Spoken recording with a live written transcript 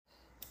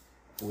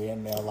We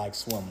in there like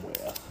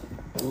swimwear.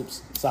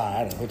 Oops, sorry,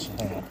 I didn't hit your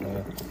hand,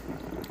 man.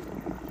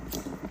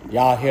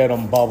 Y'all hear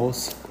them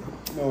bubbles?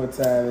 You know what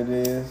time it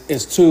is.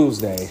 It's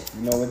Tuesday.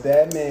 You know what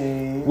that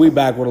means. We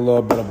back with a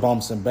little bit of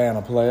bumps and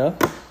banner, player.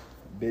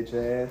 Bitch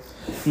ass.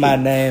 My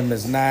name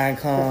is Nine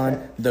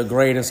Con, the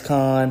greatest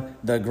con,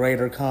 the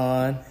greater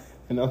con.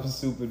 And I'm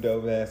Super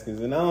Dope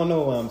Haskins. And I don't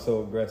know why I'm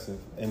so aggressive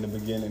in the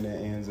beginning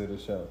and ends of the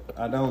show.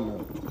 I don't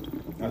know.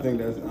 I don't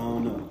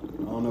know.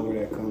 I don't know where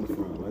that comes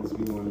from. I just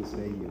be wanting to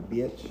say, you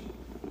bitch.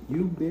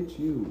 You bitch,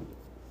 you.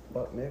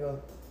 Fuck, nigga.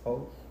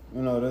 Oh.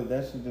 You know,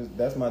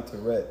 that's my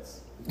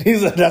Tourette's.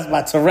 That's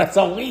my Tourette's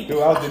on weed.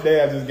 Throughout the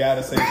day, I just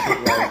gotta say shit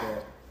like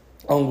that.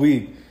 On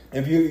weed.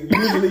 If you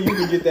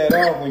can get that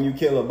off when you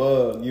kill a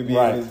bug. You'll be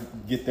able to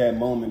get that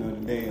moment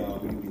of the day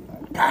off. And you be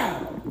like,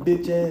 pow,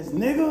 bitch ass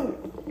nigga.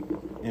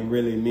 And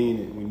really mean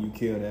it when you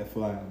kill that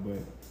fly. But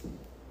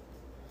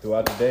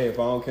throughout the day, if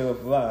I don't kill a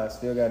fly, I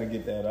still got to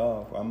get that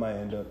off. I might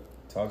end up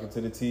talking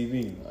to the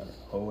TV. Like,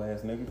 whole ass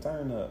nigga,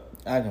 turn up.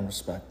 I can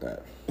respect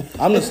that.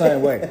 I'm the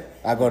same way.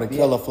 I go to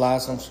kill a fly,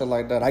 some shit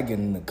like that. I get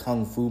into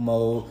kung fu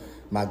mode.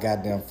 My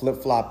goddamn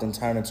flip-flop and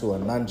turn into a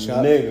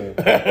nunchuck.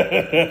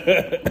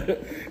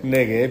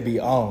 Nigga, it be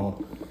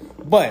on.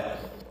 But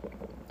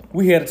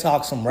we here to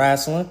talk some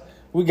wrestling.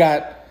 We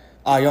got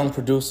our young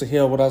producer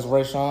here with us,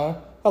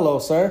 Rayshawn. Hello,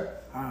 sir.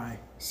 Hi.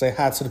 Say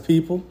hi to the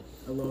people.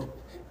 Hello.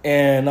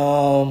 And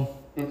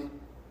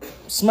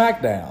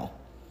SmackDown.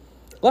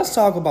 Let's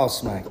talk about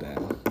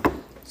SmackDown.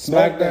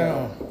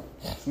 SmackDown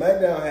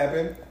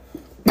happened.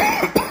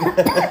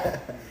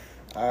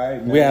 All right,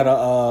 man. We had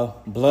a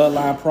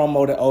Bloodline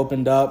promo that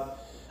opened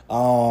up,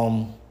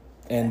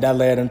 and that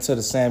led into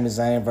the Sami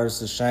Zayn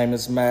versus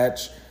Sheamus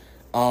match.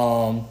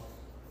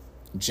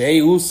 Jey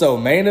Uso,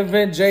 main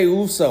event, Jey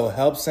Uso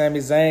helped Sami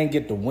Zayn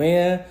get the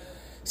win.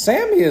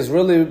 Sami is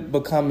really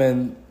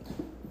becoming...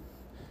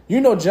 You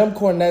know, Jim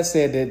Cornette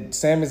said that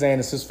Sami Zayn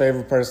is his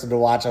favorite person to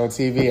watch on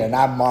TV, and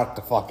I marked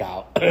the fuck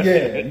out.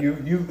 You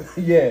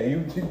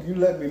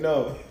let me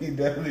know. He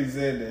definitely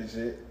said that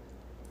shit.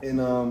 And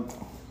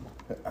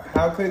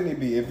how couldn't he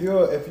be? If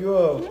you're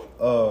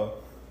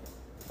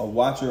a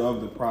watcher of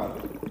the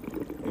product,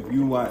 if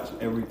you watch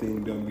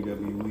everything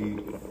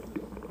WWE,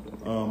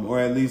 or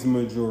at least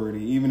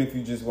majority, even if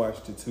you just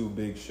watch the two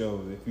big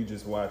shows, if you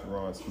just watch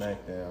Raw and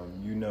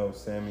SmackDown, you know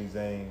Sami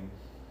Zayn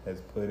has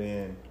put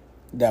in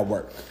that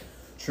work.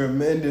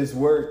 Tremendous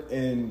work,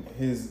 and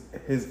his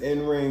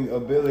in-ring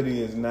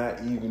ability is not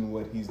even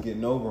what he's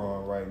getting over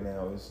on right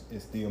now.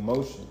 It's the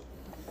emotion.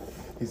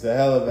 He's a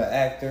hell of an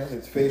actor.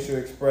 His facial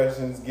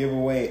expressions give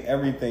away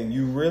everything.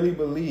 You really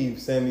believe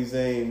Sami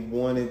Zayn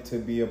wanted to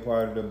be a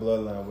part of the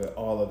Bloodline with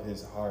all of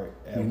his heart.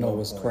 You know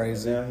what's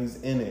crazy? And now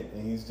he's in it,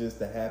 and he's just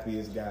the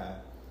happiest guy.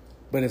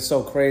 But it's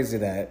so crazy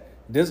that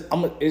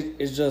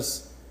it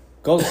just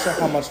goes to show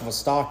how much of a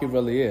star he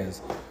really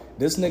is.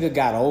 This nigga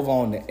got over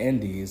on the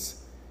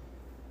Indies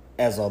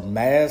as a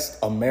masked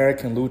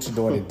American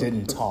luchador that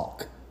didn't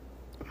talk,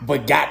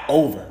 but got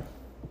over.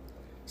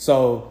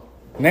 So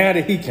now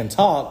that he can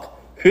talk,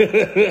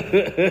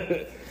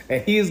 and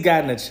he's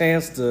gotten a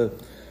chance to,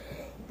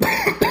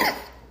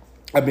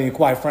 I mean,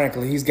 quite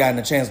frankly, he's gotten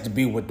a chance to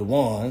be with the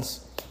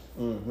ones.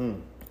 Mm-hmm.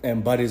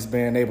 And Buddy's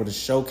been able to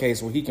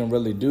showcase what he can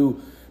really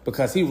do,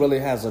 because he really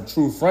has a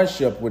true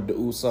friendship with the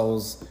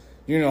Usos.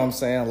 You know what I'm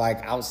saying?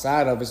 Like,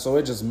 outside of it. So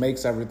it just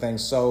makes everything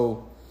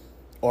so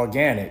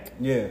organic.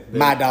 Yeah.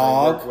 My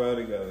dog. They work well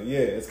together. Yeah,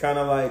 it's kind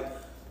of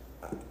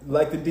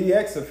like the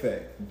DX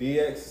effect.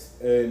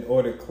 DX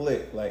or the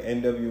Click, like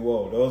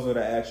NWO. Those were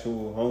the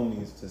actual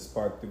homies to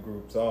spark the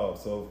groups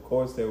off. So, of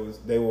course,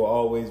 they will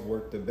always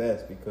work the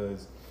best,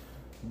 because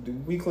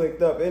we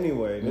clicked up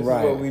anyway. This is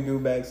what we do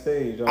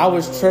backstage. I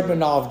was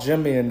tripping off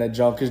Jimmy in that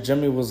joke, because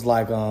Jimmy was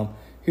like,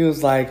 he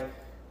was like,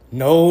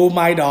 no,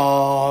 my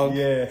dog.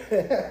 Yeah.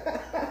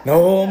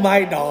 No,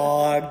 my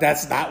dog.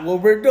 That's not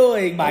what we're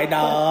doing, my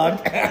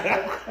dog.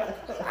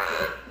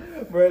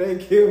 Bro, they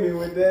killed me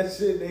with that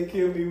shit. They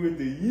killed me with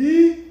the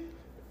yeet.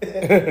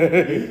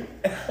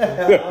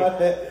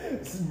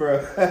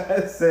 Bro,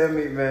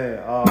 Sammy,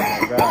 man. Oh,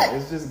 my God.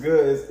 It's just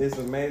good. It's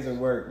amazing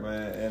work,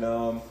 man.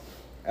 And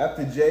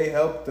after Jay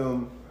helped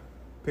them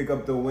pick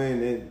up the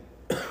win,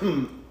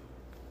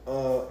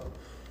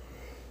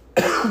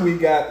 we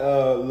got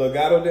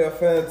Legado del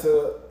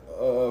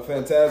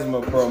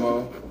Fantasma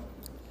promo.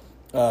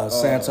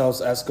 Santos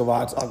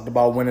Escobar talked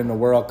about winning the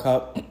World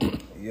Cup.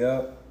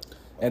 Yep.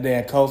 And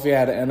then Kofi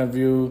had an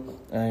interview,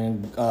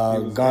 and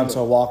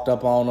Gunter walked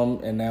up on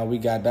him, and now we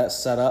got that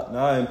set up.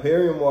 Nah,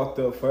 Imperium walked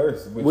up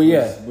first,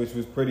 which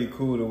was pretty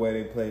cool the way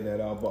they played that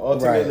out. But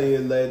ultimately,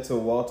 it led to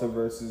Walter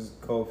versus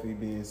Kofi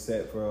being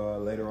set for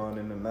later on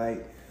in the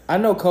night. I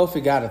know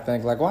Kofi got to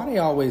think, like, why they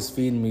always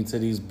feeding me to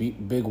these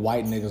big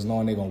white niggas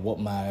knowing they gonna whoop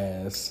my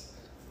ass?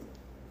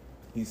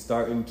 He's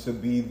starting to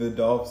be the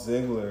Dolph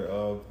Ziggler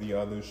of the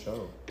other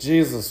show.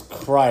 Jesus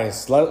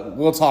Christ.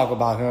 We'll talk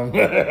about him.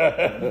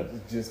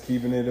 Just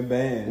keeping it a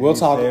band. We'll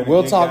talk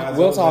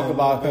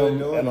about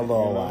him in a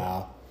little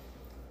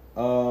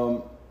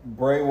while.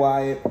 Bray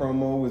Wyatt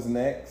promo was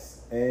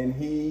next. and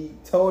he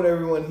told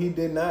everyone he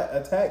did not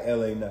attack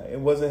LA Knight. It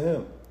wasn't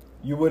him.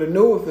 You would have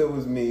knew if it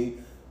was me,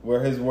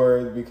 were his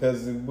words,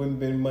 because there wouldn't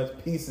been much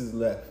pieces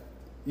left.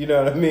 You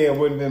know what I mean? It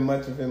wouldn't been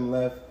much of him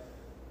left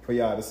for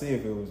y'all to see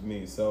if it was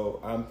me.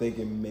 So I'm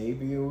thinking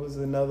maybe it was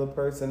another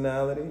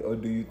personality, or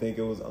do you think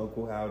it was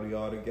Uncle Howdy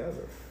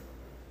altogether?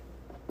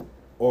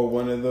 Or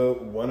one of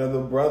the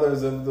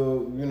brothers of the,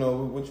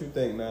 what you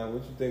think now?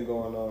 What you think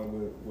going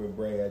on with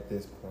Bray at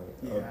this point?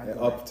 Yeah,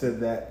 up to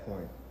that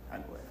point.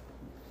 I'd go ahead.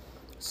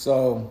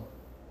 So,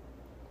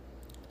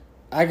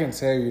 I can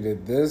tell you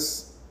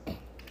that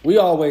we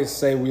always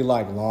say we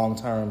like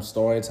long-term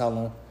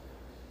storytelling.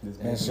 This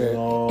and is shit.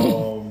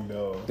 long,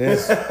 though.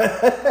 This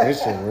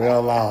shit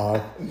real long.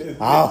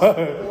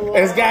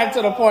 It's gotten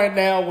to the point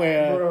now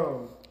where,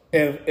 Bro.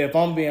 if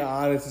I'm being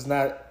honest,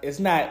 it's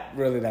not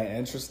really that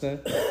interesting,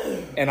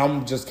 and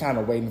I'm just kind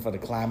of waiting for the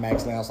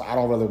climax now. So I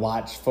don't really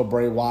watch for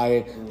Bray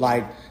Wyatt.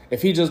 Like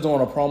if he just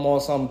doing a promo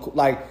or something,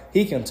 like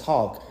he can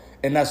talk,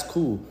 and that's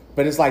cool.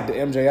 But it's like the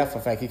MJF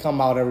effect. He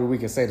come out every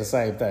week and say the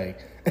same thing,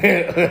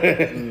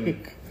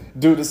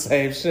 do the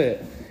same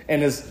shit,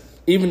 and it's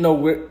even though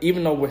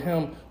with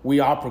him we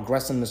are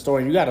progressing the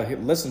story. You got to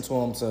listen to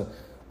him to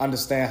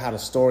understand how the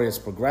story is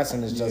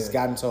progressing. It's just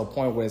gotten to a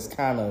point where it's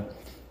kind of.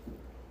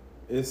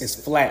 It's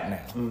flat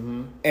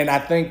now, and I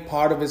think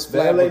part of it's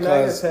flat the LA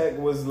because Knight attack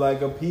was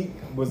like a peak,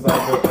 was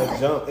like a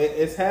jump.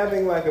 It's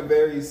having like a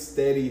very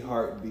steady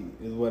heartbeat,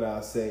 is what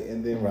I'll say,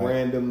 and then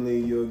randomly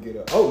you'll get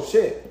a oh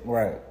shit,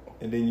 right,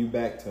 and then you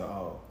back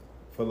to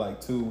for like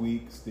 2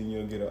 weeks, then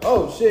you'll get a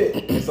oh shit.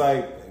 It's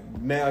like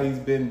now he's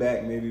been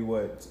back maybe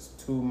what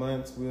 2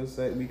 months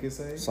we could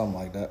say something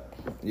like that.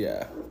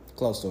 Yeah,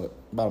 close to it,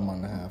 about a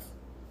month and a half.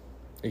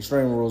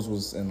 Extreme Rules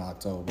was in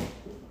October.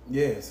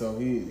 Yeah, so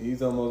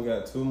he's almost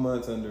got 2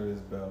 months under his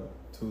belt.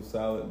 2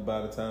 solid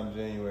by the time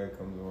January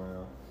comes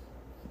around.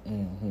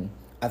 Mm-hmm.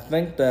 I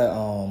think that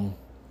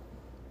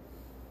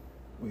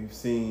we've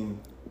seen.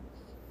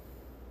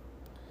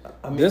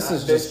 I mean, this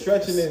is they're just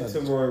stretching it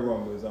to Royal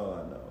Rumble. Is all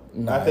I know.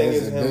 No, I think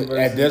it's him versus,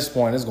 at this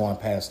point it's going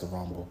past the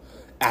Rumble.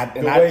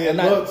 The way it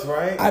looks,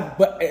 right?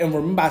 And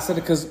remember I said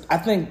it because I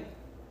think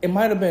it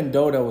might have been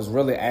Doe that was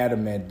really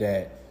adamant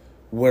that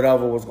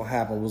whatever was going to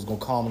happen was going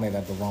to culminate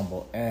at the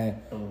Rumble. And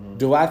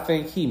do I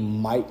think he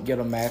might get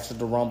a match at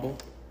the Rumble?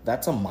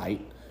 That's a might.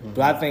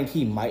 Do I think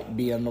he might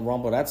be in the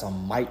Rumble? That's a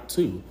might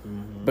too.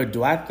 But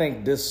do I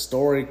think this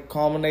story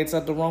culminates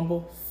at the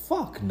Rumble?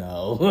 Fuck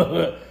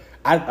no.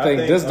 I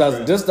think this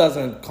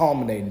doesn't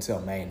culminate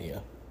until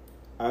Mania.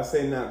 I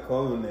say not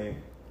culminate,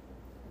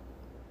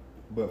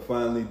 but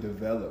finally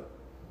develop.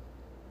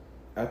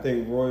 I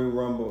think Royal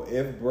Rumble,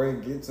 if Bray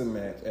gets a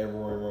match at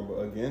Royal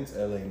Rumble against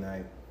LA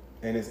Knight,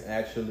 and it's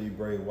actually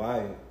Bray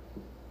Wyatt,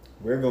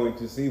 we're going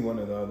to see one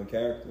of the other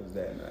characters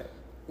that night.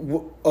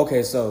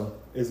 Okay, so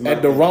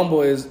at the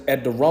Rumble is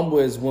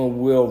when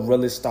we'll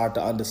really start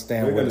to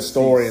understand where the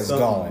story is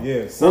going.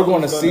 Yeah, we're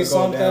going to see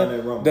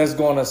something that's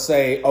going to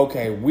say,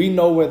 okay, we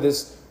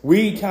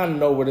kind of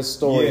know where this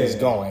story is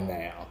going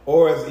now.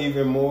 Or it's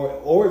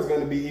going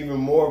to be even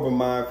more of a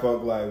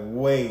mindfuck. Like,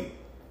 wait,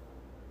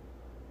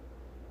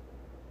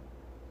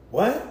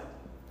 what?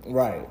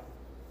 Right.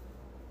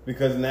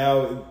 Because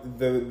now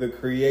the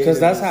creator. Because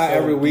that's how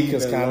every week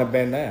has kind of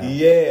been now.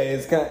 Yeah,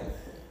 it's kind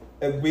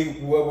of. We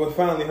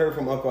finally heard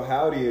from Uncle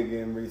Howdy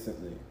again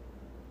recently.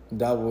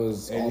 That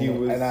was,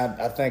 and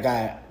I think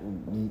I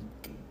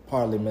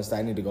partly missed that.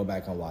 I need to go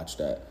back and watch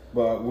that.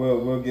 But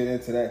we'll get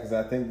into that because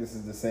I think this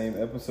is the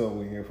same episode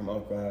we hear from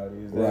Uncle Howdy.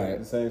 Is that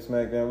the same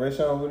SmackDown?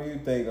 Rashawn, what do you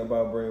think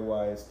about Bray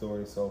Wyatt's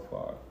story so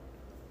far?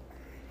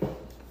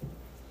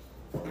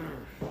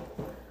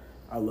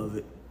 I love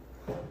it.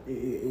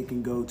 It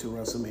can go to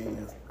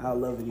WrestleMania. I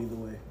love it either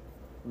way,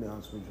 to be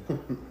honest with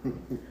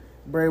you.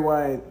 Bray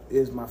Wyatt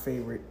is my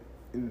favorite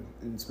in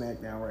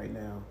SmackDown right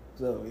now.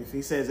 So if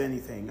he says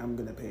anything, I'm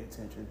going to pay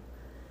attention.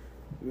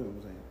 You know what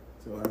I'm saying?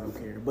 So I don't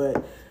care.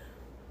 But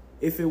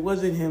if it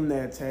wasn't him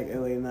that attacked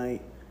LA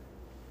Knight,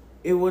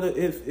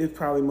 it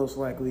probably most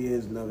likely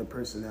is another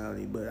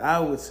personality. But I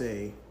would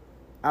say,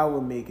 I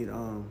would make it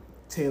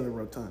Taylor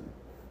Rotunda.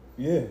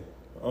 Yeah.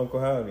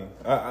 Uncle Howdy.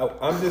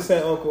 I'm just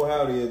saying Uncle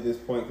Howdy at this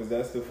point because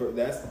that's the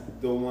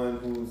one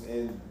who's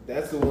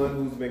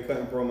been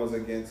cutting promos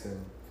against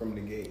him from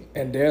the gate.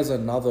 And there's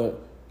another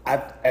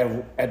at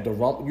the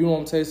Rumble. You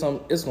want to tell you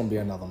something? It's gonna be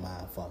another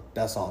mindfuck.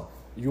 That's all.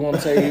 You want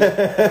to tell you,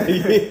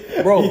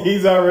 bro?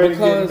 He's already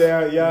getting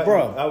down, y'all.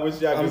 Bro, I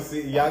wish y'all could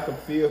see. Y'all could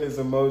feel his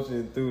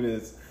emotion through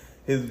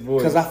his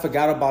voice. Because I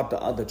forgot about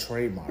the other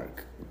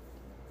trademark,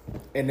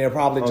 and they're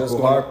probably just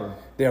going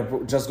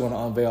to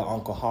unveil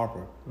Uncle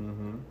Harper.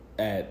 Mm-hmm.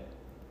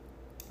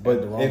 But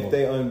if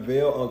they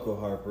unveil Uncle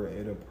Harper,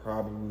 it'll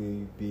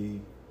probably be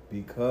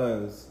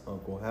because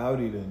Uncle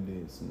Howdy done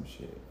did some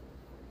shit,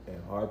 and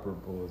Harper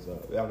pulls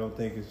up. I don't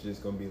think it's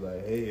just gonna be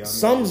like, hey,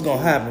 something's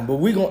gonna happen. But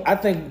I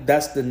think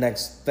that's the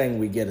next thing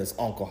we get is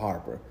Uncle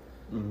Harper.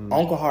 Mm-hmm.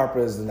 Uncle Harper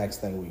is the next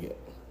thing we get,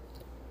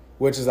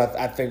 which is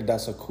I think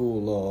that's a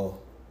cool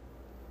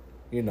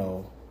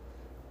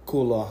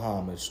cool little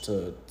homage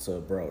to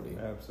Brody.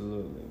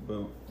 Absolutely.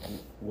 But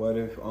what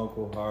if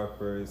Uncle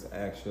Harper is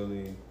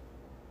actually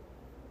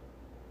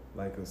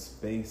like a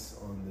space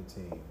on the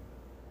team?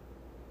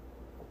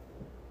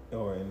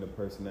 Or in the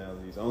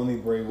personalities. Only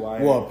Bray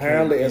Wyatt. Well,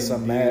 apparently it's a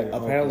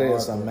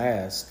mask.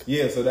 mask.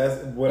 Yeah, so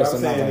that's what It's I'm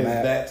saying is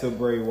mask. that's a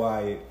Bray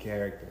Wyatt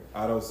character.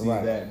 I don't see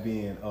that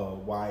being a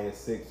Wyatt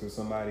 6 or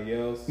somebody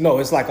else. No,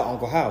 it's like an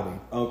Uncle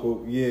Howdy.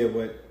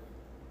 But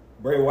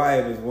Bray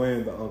Wyatt is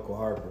wearing the Uncle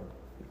Harper.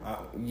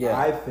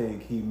 I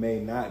think he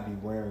may not be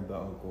wearing the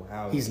Uncle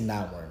Howdy. He's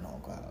not wearing the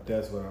Uncle Howdy.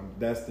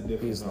 That's the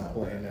difference He's I'm not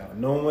pointing wearing out.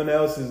 No one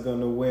else is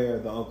gonna wear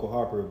the Uncle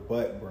Harper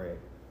but Bray.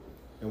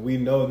 And we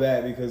know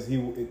that because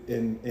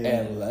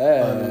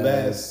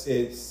unless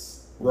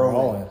it's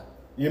Rowan.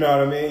 You know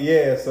what I mean?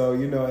 Yeah, so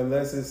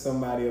unless it's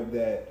somebody of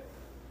that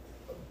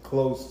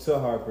close to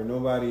Harper,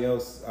 nobody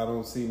else, I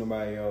don't see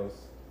nobody else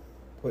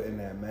putting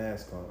that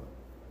mask on.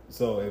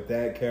 So if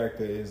that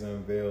character is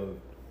unveiled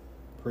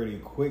pretty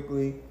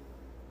quickly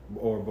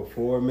or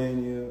before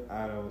Mania,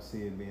 I don't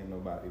see it being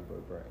nobody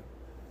but Bray.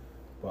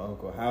 But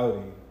Uncle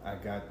Howdy, I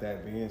got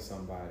that being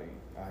somebody.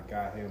 I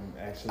got him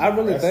actually. I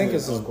really think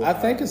it's his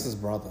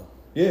brother.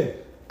 Yeah,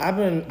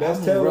 That's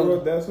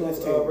Taylor. That's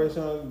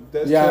Rayshon.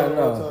 That's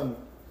Taylor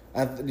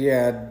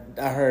Rotunda.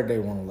 I heard they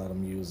want to let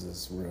him use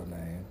his real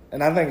name,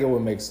 and I think it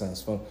would make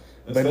sense for,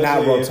 but Especially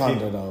not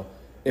Rotunda though.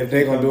 If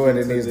they're gonna do it,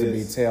 it needs to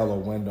be Taylor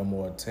Wyndham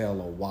or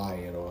Taylor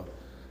Wyatt, or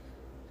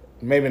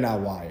maybe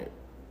not Wyatt.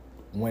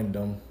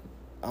 Wyndham.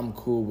 I'm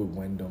cool with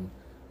Wyndham.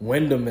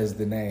 Wyndham is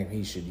the name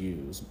he should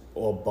use,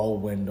 or Bo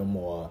Wyndham,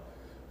 or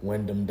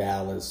Wyndham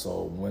Dallas,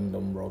 or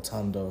Wyndham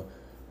Rotunda.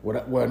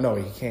 Well, no,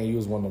 he can't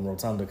use Wyndham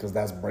Rotunda because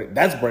that's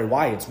Bray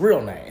Wyatt's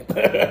real name.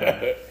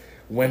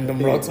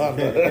 Wyndham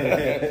Rotunda.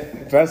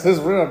 That's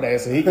his real name,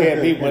 so he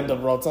can't be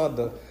Wyndham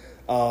Rotunda.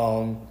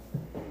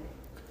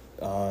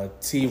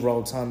 T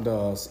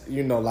Rotunda,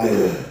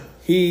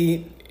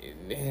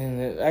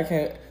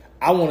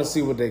 I want to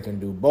see what they can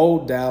do.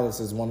 Bo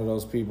Dallas is one of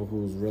those people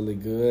who's really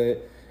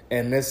good,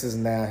 and this is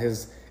now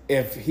his.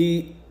 If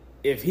he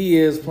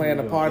is playing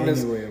a part in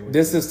this,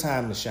 this is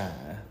time to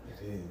shine.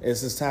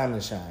 It's his time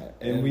to shine.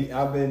 And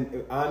I've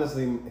been,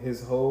 honestly,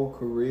 his whole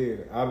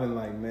career, I've been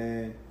like,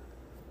 man,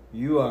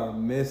 you are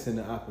missing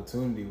the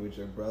opportunity with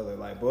your brother.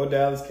 Like, Bo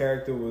Dallas'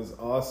 character was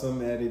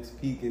awesome at its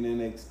peak in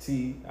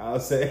NXT.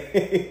 I'll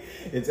say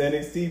its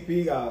NXT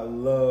peak. I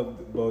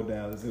loved Bo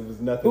Dallas. It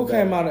was nothing. Who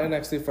came out of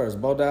NXT first,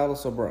 Bo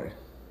Dallas or Bray?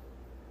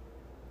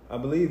 I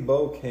believe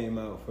Bo came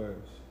out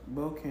first.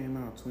 Bo came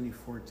out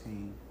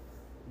 2014.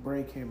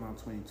 Bray came out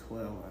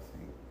 2012, I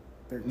think.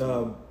 13.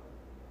 No,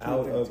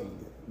 out of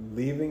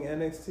leaving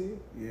NXT?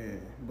 Yeah,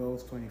 Bo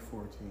was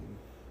 2014.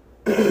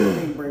 I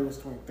think Bray was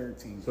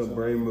 2013. So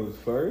Bray moves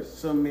first?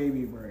 So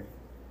maybe Bray,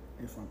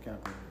 if I'm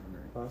calculating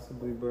right.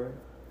 Possibly Bray.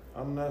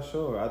 I'm not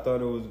sure. I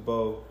thought it was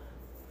Bo.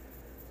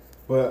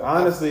 But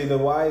honestly, the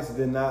Wyatts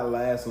did not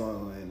last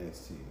long on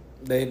NXT.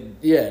 They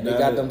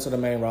got them to the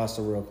main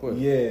roster real quick.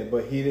 Yeah,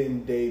 but he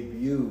didn't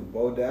debut.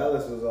 Bo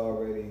Dallas was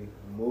already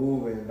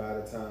moving by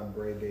the time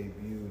Bray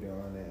debuted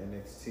on the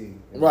NXT.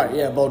 Right,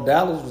 yeah. Bo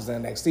Dallas was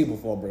in NXT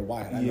before Bray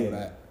Wyatt. I know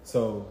that.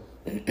 So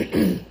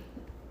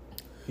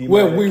he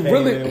went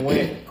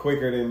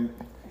quicker than.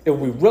 If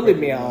we really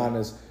be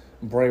honest,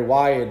 Bray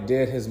Wyatt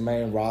did his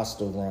main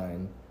roster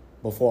run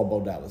before Bo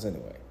Dallas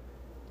anyway,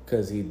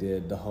 because he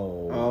did the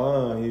whole.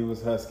 He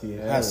was Husky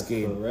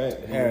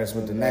correct. Harris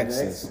with the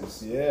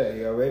Nexus. Yeah,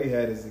 he already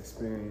had his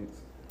experience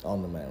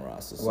on the main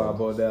roster. So. While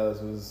Bo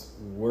Dallas was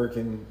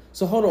working.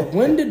 So hold on,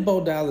 when did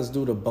Bo Dallas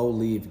do the Bo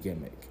Leave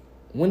gimmick?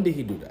 When did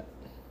he do that?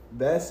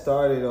 That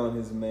started on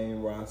his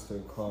main roster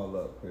call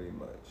up, pretty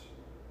much.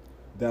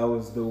 That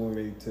was the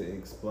way to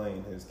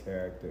explain his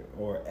character,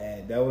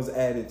 that was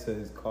added to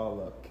his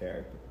call up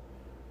character.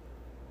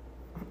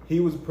 He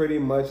was pretty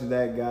much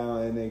that guy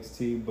on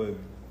NXT, but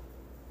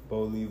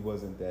Bo Leave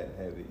wasn't that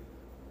heavy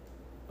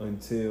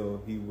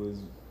until he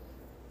was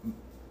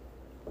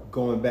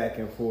going back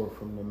and forth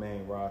from the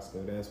main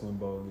roster. That's when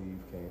Bo Leave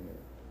came in.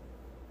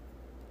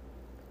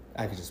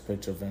 I could just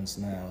picture Vince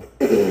now.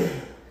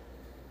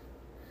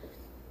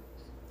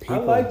 I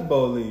liked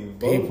Bo Leave.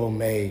 People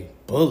may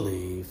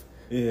believe,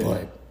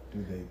 but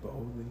do they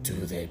believe?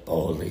 Do they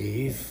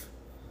believe?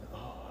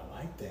 Oh, I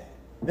like that.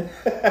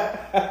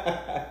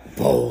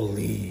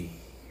 Believe.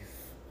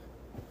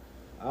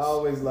 I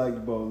always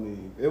liked Bo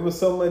Leave. It was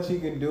so much he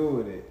could do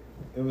with it.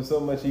 It was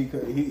so much he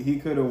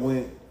could have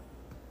went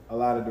a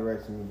lot of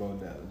directions with Bo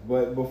Dallas.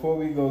 But before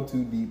we go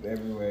too deep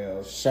everywhere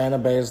else,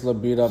 Shayna Baszler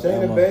beat up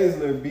Emma. Shayna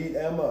Baszler beat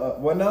Emma up.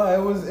 Well, no,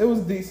 it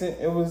was decent.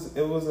 It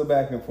was a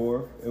back and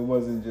forth. It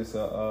wasn't just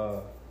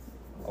a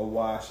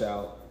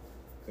washout.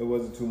 It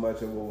wasn't too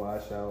much of a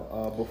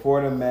washout.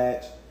 Before the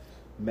match,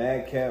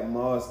 Madcap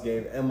Moss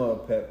gave Emma a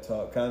pep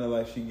talk, kind of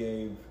like she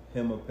gave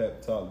him a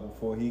pep talk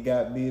before he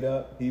got beat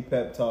up. He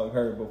pep talked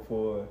her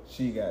before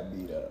she got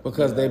beat up.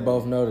 Because they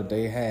both know that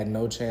they had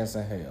no chance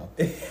in hell.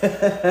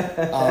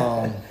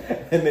 And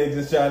they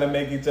just trying to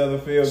make each other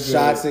feel good.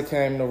 Shotzi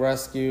came to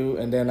rescue,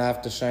 and then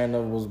after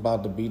Shayna was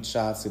about to beat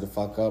Shotzi the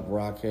fuck up,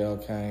 Raquel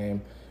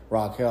came.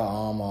 Raquel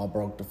arm all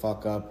broke the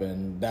fuck up,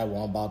 and that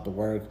one about to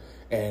work,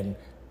 and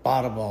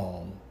bada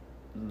boom.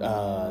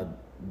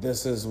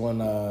 This is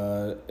when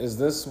is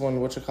this when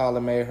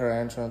whatchamacallit made her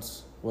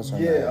entrance? What's her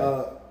name?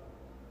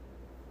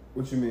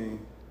 What you mean?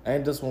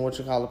 Ain't this when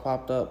whatchamacallit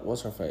popped up?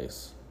 What's her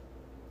face?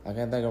 I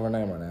can't think of her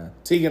name right now.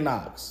 Tegan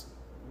Knox.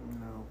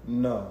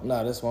 No.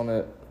 No, this one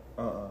that.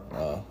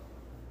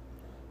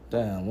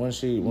 Damn, when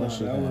she that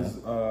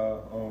was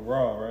on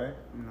Raw, right?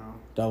 No.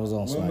 That was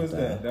on SmackDown. When was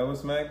that? That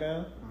was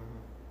SmackDown.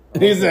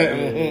 He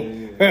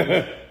said.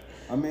 Yeah.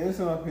 I mean, it's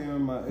up here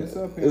in my.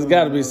 It's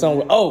got to be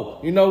somewhere. Oh,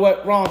 you know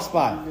what? Wrong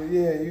spot.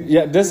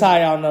 Yeah. This how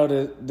y'all know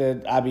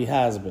that I be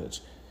has bitch.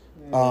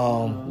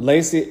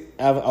 Lacey.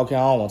 Okay, I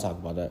don't want to talk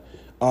about that.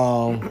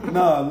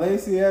 No,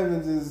 Lacey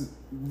Evans is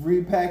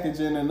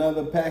repackaging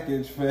another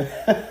package for.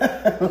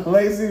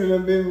 Lacey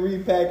has been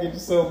repackaged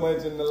so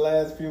much in the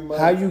last few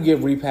months. How you get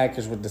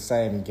repackaged with the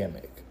same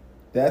gimmick?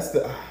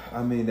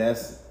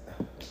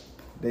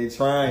 They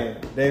trying.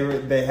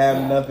 They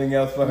have nothing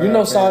else for her. You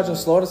know, Sergeant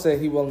Slaughter said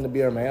he willing to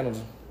be her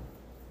manager,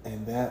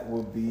 and that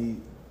would be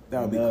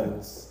That would be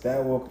nuts.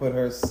 That will put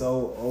her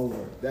so over.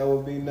 That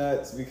would be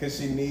nuts because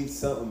she needs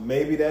something.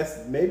 Maybe that's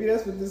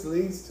what this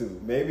leads to.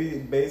 Maybe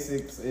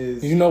Basics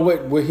is. You know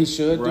what he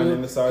should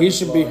do? Sergeant He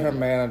should be Slaughter. her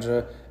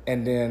manager,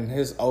 and then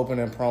his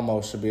opening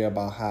promo should be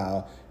about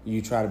how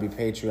you try to be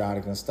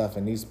patriotic and stuff,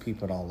 and these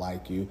people don't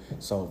like you,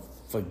 so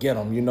forget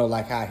him. You know,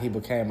 like how he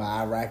became an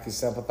Iraqi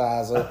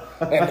sympathizer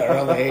in the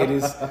early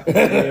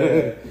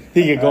 80s.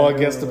 He could go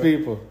against the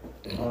people.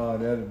 Oh,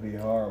 that'd be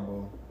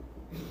horrible.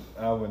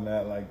 I would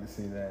not like to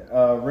see that.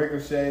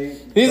 Ricochet.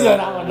 He said,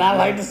 I would not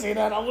like to see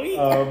that on week.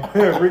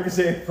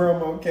 Ricochet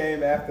promo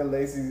came after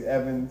Lacey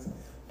Evans'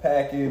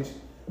 package.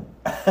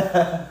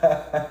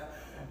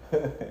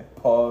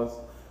 Pause.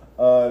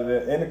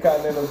 The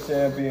Intercontinental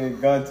Champion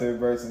Gunther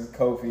versus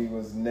Kofi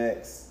was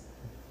next.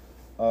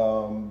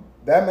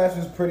 That match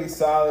was pretty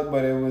solid,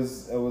 but it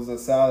was a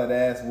solid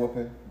ass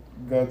whooping.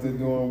 Gunther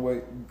doing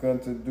what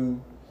Gunther do.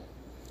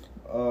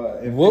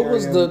 What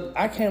was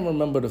I can't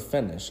remember the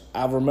finish.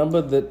 I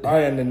remember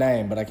hearing the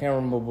name, but I can't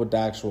remember what the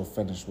actual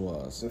finish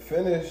was. The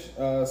finish,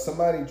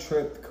 somebody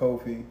tripped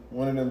Kofi.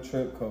 One of them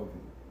tripped Kofi.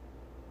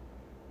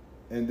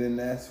 And then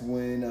that's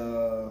when,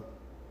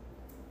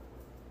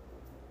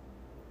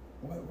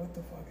 what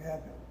the fuck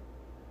happened?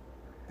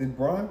 Did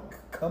Braun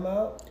come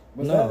out?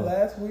 Was that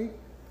last week?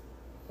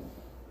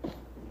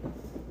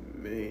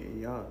 Man,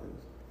 y'all.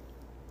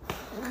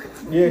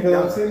 Yeah, because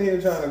I'm sitting here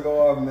trying to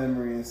go off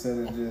memory instead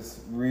of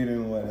just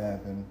reading what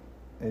happened.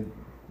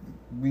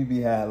 We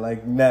be high,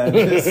 like, nah,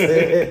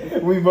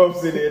 just we both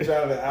sit here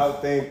trying to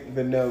outthink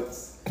the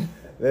notes.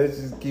 Let's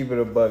just keep it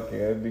a buck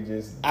here. It'd be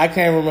just. I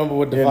can't remember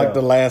what the fuck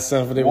the last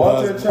symphony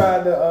Walter was.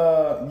 tried to,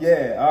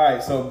 all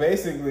right. So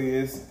basically,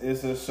 it's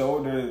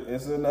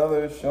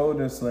another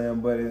shoulder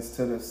slam, but it's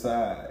to the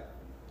side.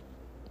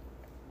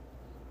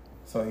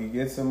 So he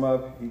gets him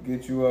up. He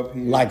gets you up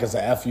here. Like it's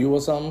a FU or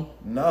something?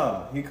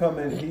 Nah, he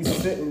coming. He's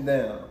sitting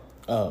down.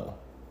 Oh.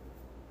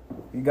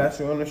 He got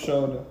you on the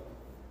shoulder,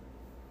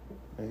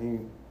 and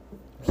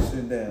he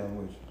sit down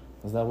with you.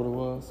 Is that what it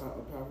was? A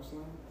power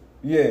slam?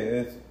 Yeah,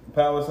 it's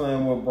power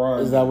slam with Braun.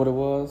 Is that what it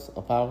was?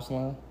 A power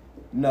slam?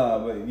 Nah,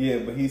 but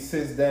he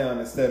sits down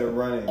instead of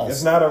running.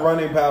 It's not a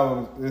running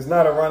power. It's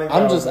not a running.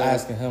 I'm just slam.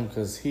 asking him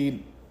because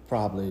he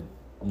probably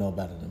know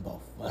better than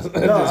both of us.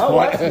 No, I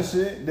watched the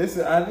shit.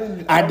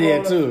 I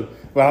did too,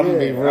 but I'm gonna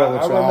be real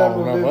with you. I don't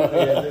remember.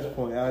 Vividly at this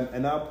point,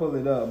 and I'll pull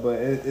it up,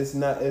 but it's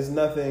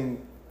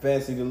nothing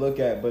fancy to look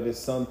at, but it's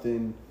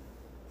something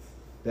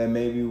that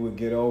maybe would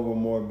get over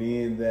more,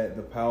 being that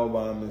the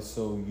powerbomb is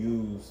so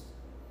used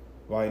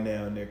right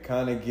now, and they're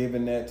kind of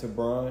giving that to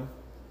Braun.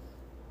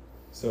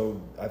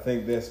 So I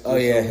think that's just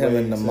him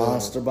and the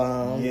monster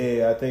bomb.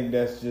 Yeah, I think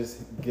that's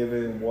just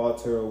giving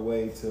Walter a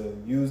way to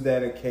use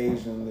that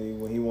occasionally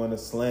when he want to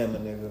slam a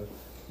nigga,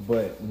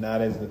 but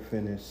not as the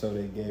finish. So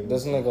they gave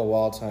this nigga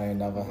Walter ain't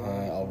never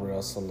had a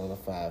real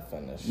solidified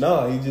finish.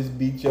 No, he just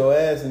beat your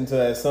ass until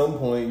at some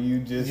point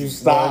you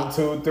stop.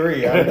 1, 2,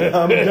 3.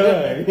 I'm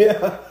done.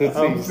 Yeah,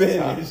 I'm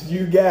finished.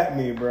 You got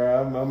me,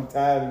 bro. I'm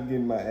tired of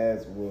getting my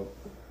ass whooped.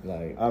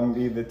 Like I'm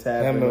either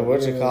tapping. Him and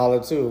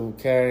whatchamacallit too,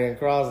 carrying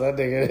cross. That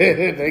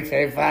nigga, they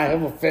can't find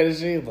him a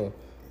finish either.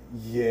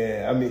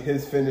 Yeah, I mean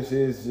his finish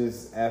is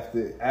just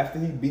after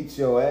he beats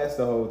your ass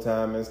the whole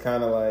time. It's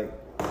kind of like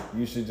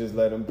you should just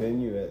let him pin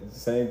you. At the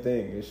same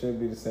thing. It should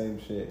be the same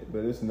shit,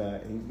 but it's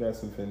not. He's got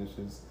some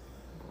finishes.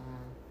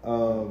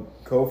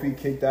 Kofi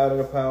kicked out of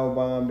the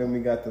powerbomb. Then we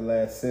got the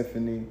last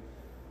symphony.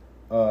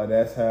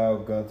 That's how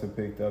Gunther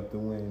picked up the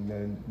win.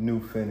 The new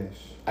finish.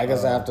 I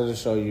guess after the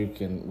show, we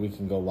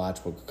can go watch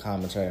what the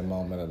commentary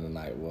moment of the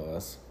night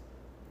was.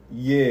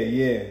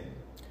 Yeah.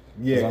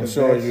 I'm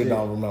sure you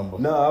don't remember.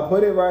 No, I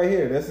put it right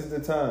here. This is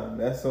the time.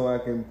 That's so I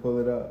can pull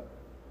it up.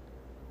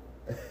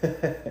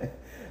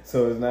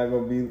 So it's not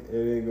gonna be.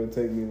 It ain't gonna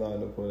take me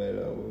long to pull that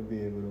up. We'll be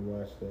able to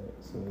watch that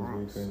as soon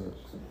as we finish.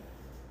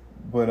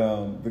 But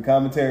the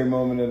commentary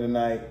moment of the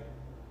night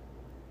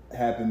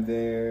happened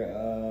there.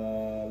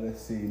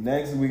 Let's see.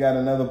 Next, we got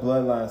another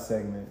Bloodline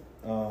segment.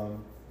 Sami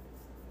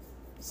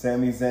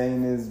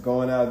Zayn is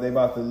going out. They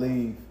about to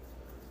leave.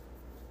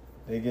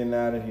 They getting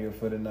out of here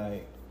for the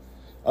night.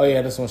 Oh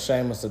yeah, this one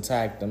Sheamus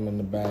attacked them in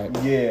the back.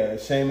 Yeah,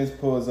 Sheamus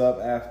pulls up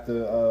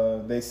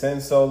after they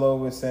send Solo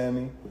with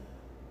Sammy.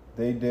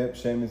 They dip.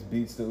 Sheamus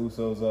beats the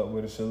Usos up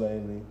with a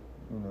shillelagh.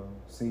 You know,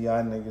 see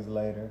y'all niggas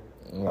later.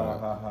 Ha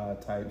ha ha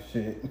type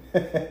shit.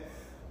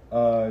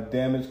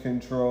 Damage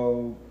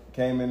Control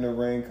came in the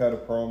ring, cut a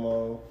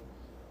promo,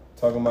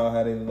 talking about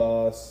how they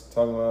lost.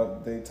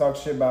 They talk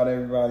shit about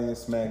everybody in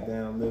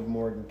SmackDown. Liv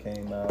Morgan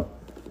came out.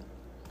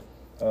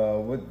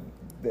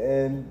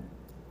 And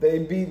they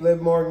beat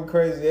Liv Morgan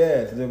crazy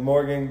ass. Liv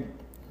Morgan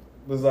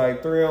was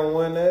like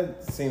 3-on-1.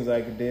 That seems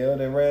like a deal.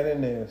 They ran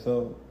in there.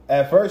 So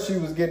at first she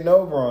was getting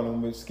over on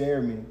them, which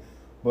scared me.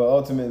 But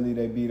ultimately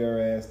they beat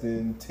her ass.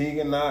 Then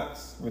Tegan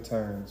Nox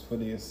returns for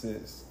the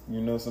assist.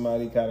 You know,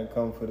 somebody kind of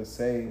come for the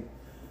save.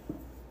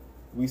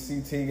 We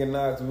see Tegan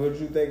Nox. What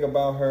did you think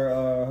about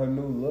her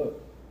new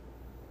look?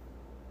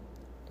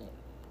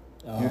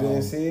 You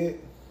didn't see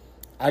it?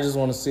 I just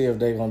want to see if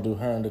they're going to do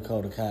her and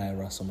Dakota Kai at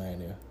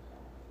WrestleMania.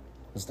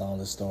 It's the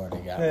only story they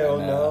got Hell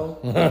right no.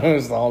 now.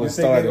 It's the only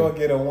story. You think they're going to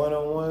get a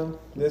one-on-one?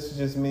 This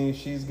just means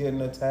she's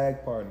getting a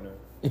tag partner.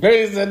 He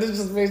said this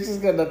just means she's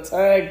getting a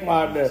tag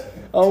partner.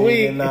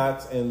 Tegan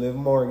Nox and Liv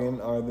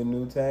Morgan are the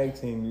new tag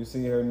team. You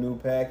see her new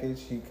package.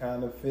 She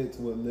kind of fits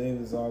what Liv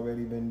has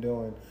already been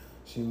doing.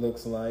 She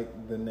looks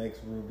like the next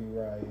Ruby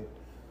Riott.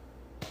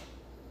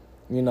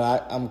 You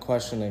know, I'm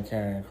questioning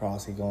Karrion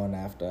Kross. He going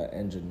after an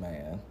injured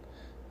man.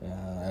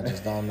 I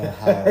just don't know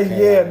how.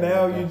 Yeah,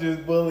 now you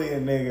just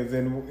bullying niggas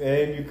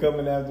and you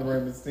coming after Rey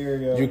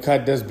Mysterio. You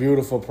cut this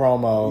beautiful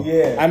promo.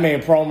 Yeah, I mean,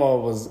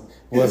 promo was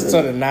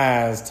to the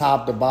nines,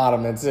 top to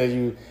bottom, until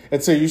you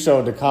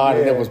showed the card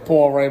and it was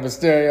poor Rey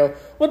Mysterio.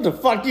 What the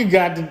fuck you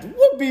got?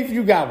 What beef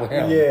you got with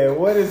him? Yeah,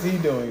 what is he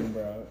doing,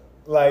 bro?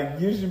 Like,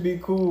 you should be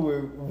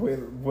cool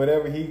with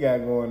whatever he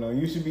got going on.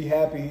 You should be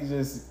happy he's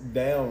just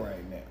down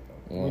right now.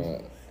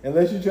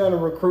 Unless you're trying to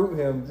recruit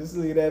him, just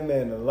leave that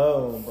man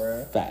alone,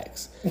 bro.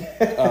 Facts.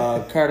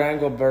 Kurt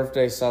Angle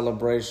birthday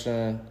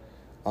celebration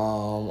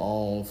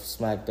on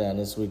SmackDown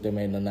this week. They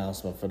made an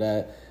announcement for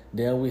that.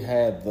 Then we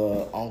had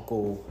the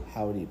Uncle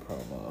Howdy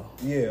promo.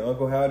 Yeah,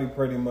 Uncle Howdy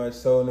pretty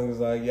much told niggas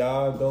like,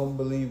 y'all don't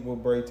believe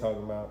what Bray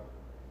talking about.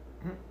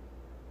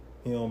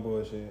 He on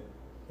bullshit.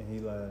 And he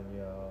lying,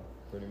 y'all,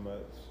 pretty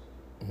much.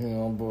 He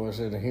on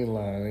bullshit and he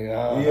lying,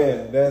 y'all.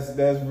 Yeah, that's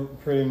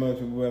pretty much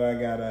what I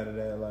got out of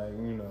that. Like,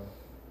 you know.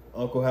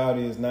 Uncle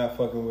Howdy is not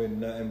fucking with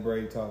nothing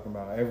Bray talking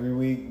about. Every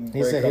week,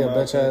 he said he a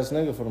bitch ass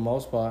nigga for the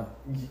most part.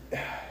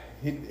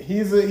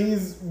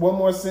 He's one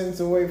more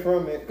sentence away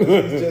from it.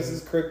 He's just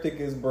as cryptic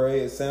as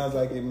Bray. It sounds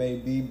like it may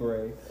be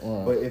Bray,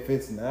 but if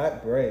it's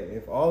not Bray,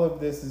 if all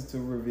of this is to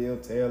reveal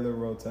Taylor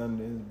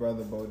Rotunda, his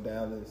brother Bo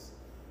Dallas,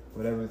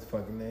 whatever his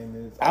fucking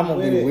name is, I'm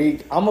gonna be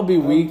weak. I'm gonna be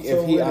weak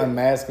if he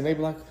unmasked and they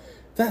be like,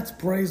 "That's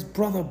Bray's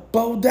brother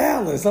Bo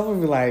Dallas." I'm gonna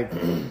be like,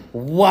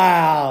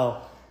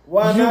 "Wow."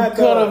 Why you not? You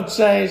could have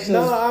changed his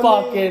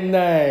fucking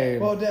name.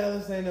 Bo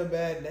Dallas ain't a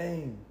bad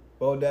name.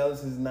 Bo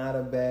Dallas is not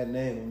a bad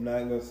name. I'm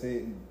not gonna say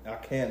it. I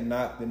can't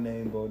knock the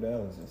name Bo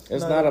Dallas.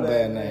 It's not a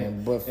bad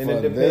name, but for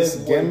this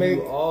gimmick,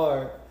 you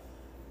are.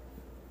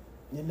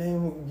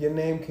 Your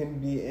name can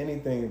be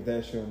anything if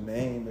that's your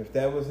name. If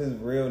that was his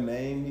real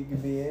name, he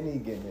could be any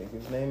gimmick.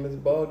 His name is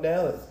Bo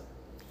Dallas.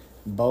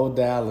 Bo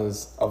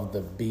Dallas of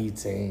the B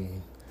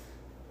Team.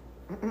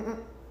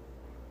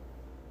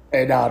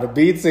 And now the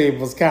B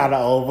Team was kind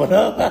of over.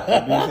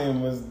 The B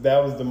Team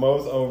was the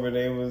most over.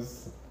 They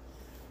was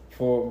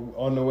for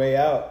on the way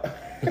out.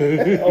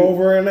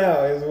 Over and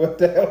out is what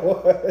that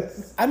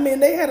was. I mean,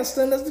 they had a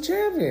stint as the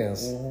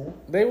champions.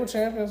 Mm-hmm. They were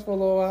champions for a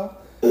little while.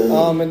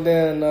 And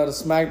then the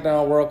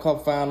SmackDown World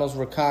Cup Finals,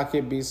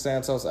 Rakaki beat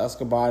Santos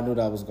Escobar. I knew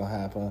that was gonna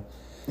happen.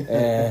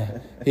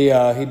 And he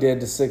did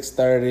the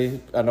 6:30.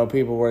 I know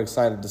people were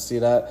excited to see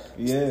that.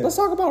 Yeah. Let's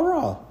talk about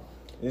Raw.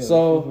 Yeah,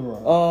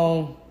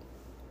 so,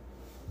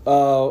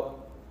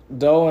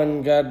 Doe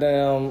and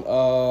goddamn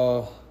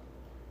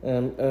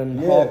and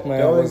Hawkman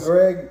Doe and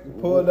Greg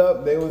pulled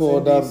up. They was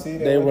in DC.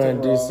 They were in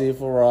DC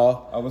for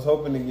Raw. I was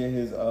hoping to get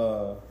his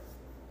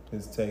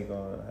take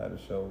on how the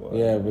show was.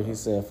 Yeah, but he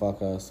said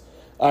fuck us.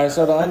 All right,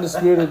 so the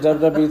undisputed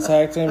WWE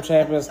Tag Team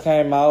Champions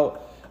came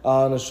out.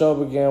 The show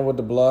began with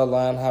the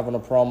Bloodline having a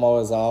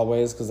promo as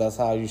always, because that's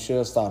how you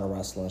should start a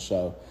wrestling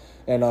show.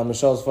 And it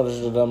shows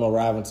footage of them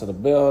arriving to the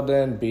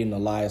building, beating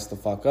Elias the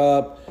fuck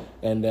up.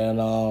 And then,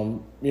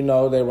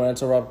 they were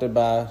interrupted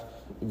by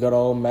good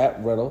old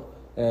Matt Riddle.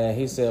 And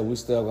he said, we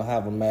still gonna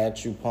have a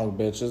match, you punk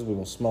bitches. We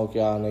gonna smoke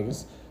y'all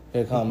niggas.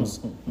 Here comes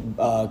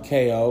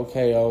KO.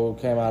 KO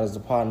came out as the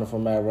partner for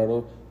Matt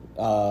Riddle.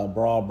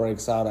 Brawl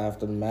breaks out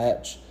after the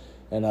match.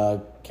 And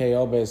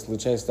KO basically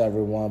chased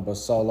everyone but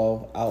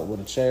Solo out with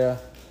a chair.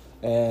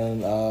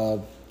 And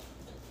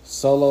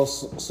Solo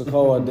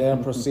Sikoa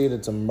then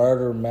proceeded to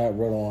murder Matt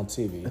Riddle on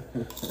TV.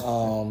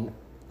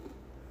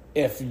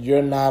 If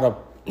you're not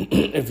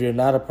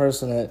a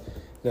person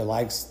that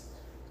likes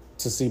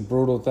to see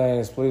brutal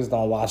things, please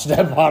don't watch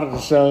that part of the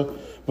show,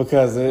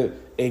 because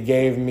it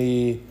gave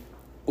me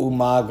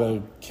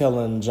Umaga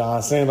killing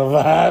John Cena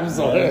vibes.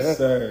 Yes,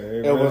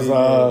 sir.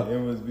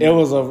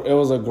 It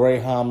was a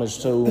great homage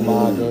to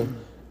Umaga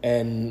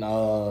and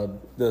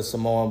the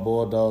Samoan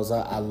Bulldogs.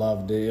 I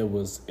loved it. It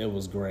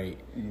was great.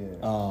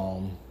 Yeah.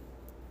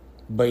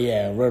 But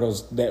yeah, Riddle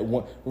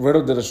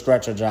did a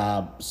stretcher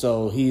job,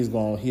 so he's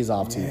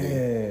off TV.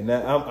 Yeah.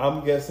 Now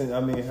I'm guessing. I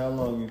mean, how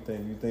long you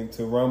think? You think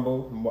to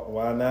Rumble?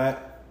 Why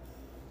not?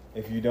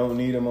 If you don't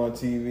need him on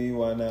TV,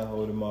 why not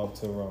hold him off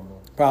to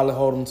Rumble? Probably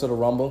hold him to the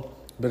Rumble,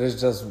 but it's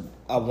just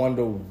I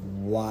wonder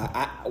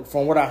why.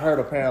 From what I heard,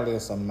 apparently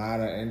it's a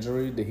minor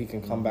injury that he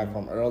can come back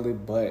from early,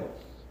 but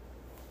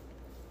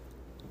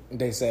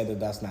they said that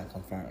that's not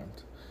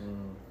confirmed.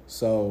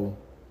 So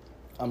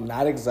I'm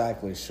not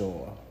exactly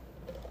sure.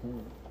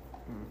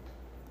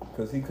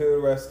 Because he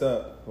could rest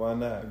up. Why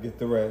not? Get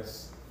the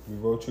rest. We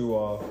wrote you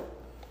off.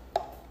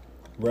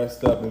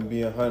 Rest up and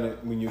be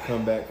 100 when you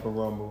come back for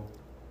Rumble.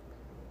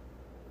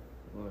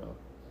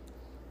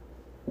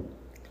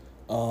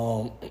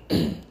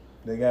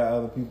 They got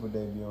other people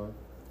debuting.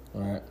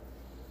 Right.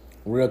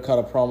 Real cut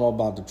a promo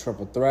about the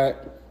triple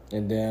threat,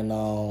 and then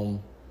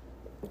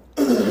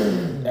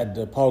at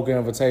the Poker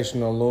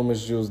Invitational,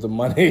 Loomis used the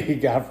money he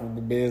got from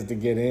the Miz to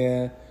get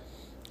in.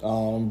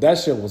 That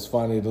shit was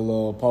funny, the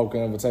little Poker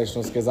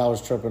Invitationals, because I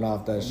was tripping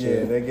off that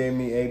shit. Yeah, they gave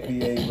me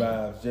APA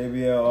vibes.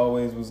 JBL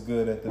always was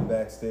good at the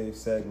backstage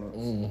segments,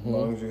 as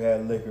long as you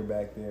had liquor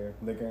back there,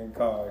 liquor and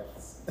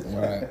cards.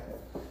 Right.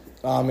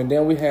 And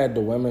then we had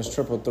the women's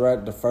triple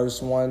threat, the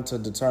first one to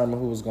determine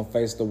who was going to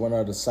face the winner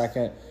of the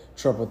second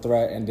triple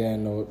threat, and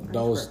then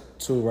those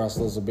two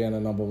wrestlers are being the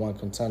number one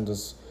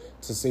contenders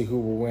to see who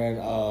will win,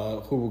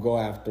 who will go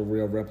after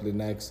Rhea Ripley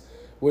next,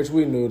 which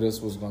we knew this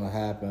was going to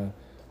happen.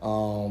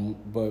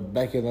 But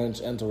Becky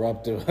Lynch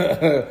interrupted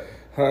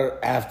her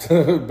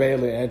after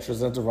Bayley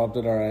entrance,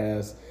 interrupted her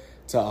ass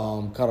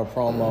to cut a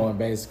promo and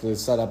basically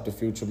set up the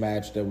future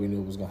match that we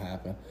knew was going to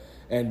happen.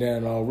 And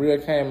then Rhea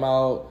came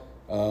out.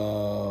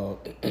 And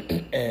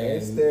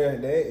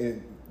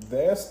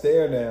their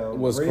stare down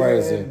was Rhea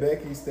crazy. And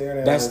Becky's stare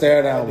down. That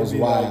stare down was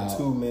wild. Like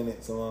 2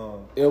 minutes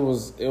long. It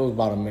was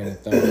about a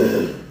minute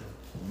 30.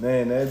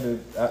 Man,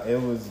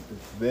 it was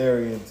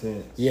very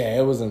intense. Yeah,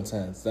 it was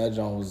intense. That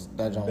joint was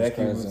Becky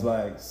crazy. was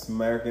like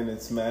smirking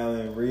and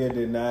smiling. Rhea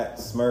did not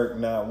smirk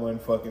not one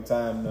fucking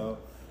time though.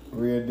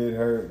 Rhea did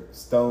her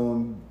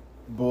stone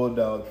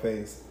bulldog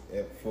face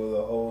for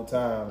the whole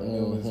time.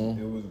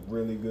 It was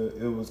really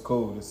good. It was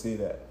cool to see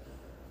that.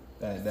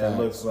 That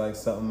looks like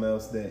something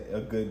else that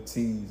a good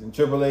tease. And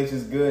Triple H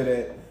is good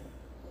at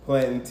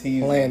planting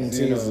teasers.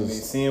 You know what I mean?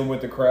 Seeing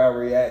what the crowd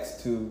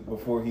reacts to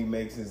before he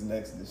makes his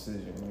next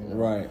decision. You know?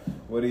 Right.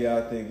 What do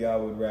y'all think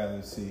y'all would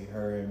rather see?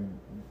 Her and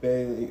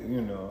Bayley,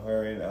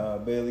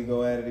 Bayley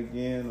go at it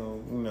again? Or,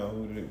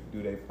 who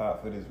do they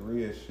pop for this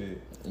Rhea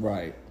shit?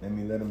 Right. Let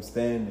me let them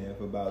stand there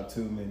for about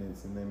 2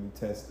 minutes and let me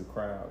test the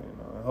crowd,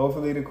 And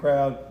hopefully the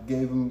crowd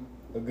gave him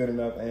a good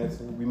enough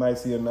answer. We might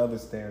see another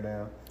stare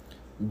down.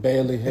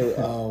 Bayley hit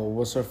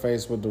what's her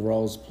face with the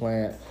rose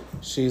plant.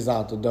 She's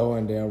out the door,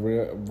 and then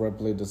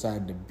Ripley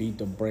decided to beat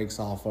the brakes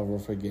off of her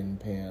for getting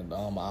pinned.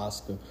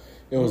 Oscar.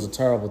 It was a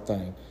terrible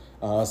thing.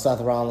 Seth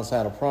Rollins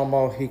had a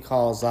promo. He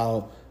calls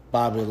out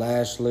Bobby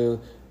Lashley.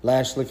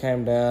 Lashley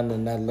came down,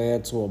 and that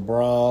led to a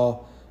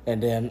brawl.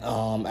 And then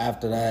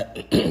after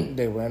that,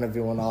 they were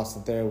interviewing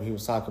Austin Theory. He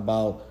was talking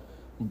about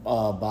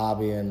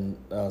Bobby and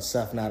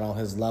Seth not on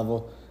his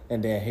level.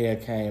 And then here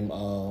came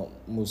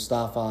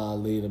Mustafa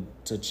Ali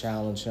to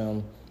challenge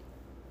him,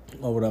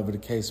 or whatever the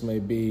case may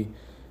be.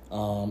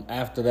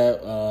 After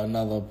that,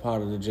 another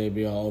part of the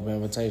JBL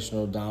Open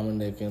Invitational,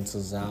 Dominic and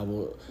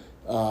Cesaro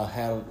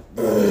had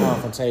a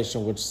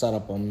confrontation, which set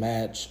up a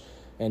match.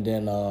 And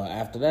then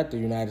after that, the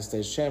United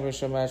States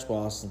Championship match with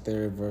Austin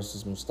Theory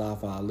versus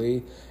Mustafa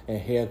Ali. And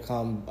here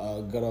come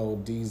good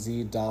old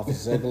DZ, Dolph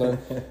Ziggler.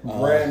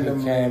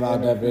 He came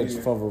out that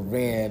bitch for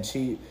revenge.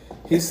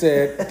 He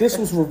said, this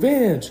was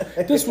revenge.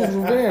 This was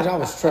revenge. I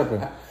was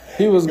tripping.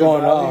 He was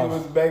going off. He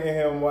was begging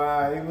him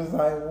why. He was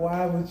like,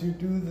 why would you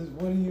do this?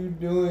 What are you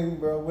doing,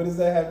 bro? What does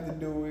that have to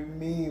do with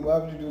me? Why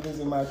would you do this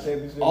in my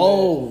championship match?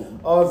 All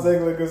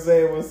Ziggler could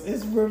say was,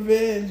 it's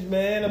revenge,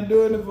 man. I'm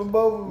doing it for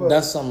both of us.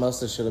 That's something else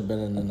that should have been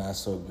in the not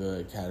so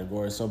good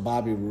category. So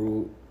Bobby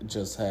Roode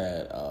just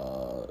had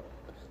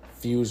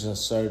fusion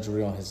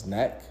surgery on his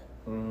neck.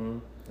 Mm-hmm.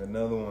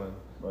 Another one,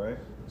 right?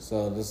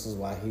 So this is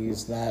why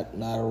he's not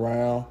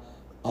around.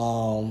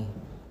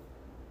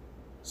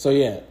 So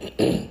yeah,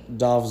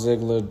 Dolph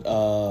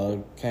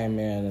Ziggler came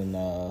in,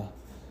 and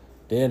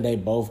then they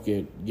both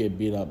get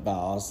beat up by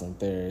Austin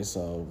Theory.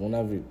 So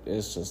whenever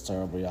it's just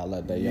terrible, y'all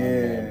let that young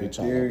man beat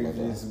y'all up. Theory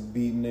just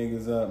beat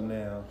niggas up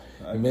now.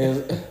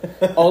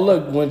 Oh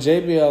look, when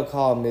JBL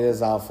called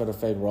Miz out for the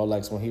fake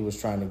Rolex when he was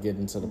trying to get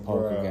into the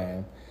poker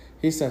game,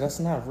 he said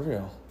that's not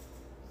real,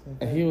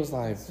 and he was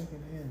like,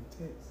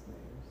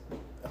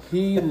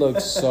 he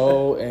looked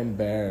so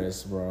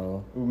embarrassed,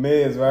 bro.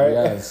 Miz, right?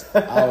 Yes,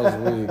 I was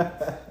weak.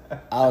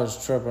 I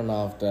was tripping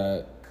off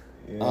that.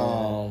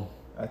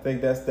 Yeah. I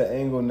think that's the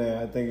angle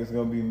now. I think it's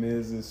gonna be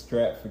Miz is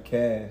strapped for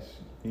cash.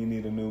 He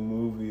need a new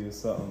movie or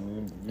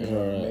something. You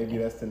know, maybe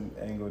that's the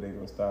angle they're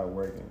gonna start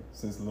working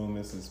since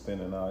Loomis is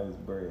spending all his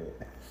bread.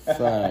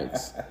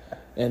 Facts.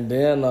 And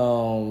then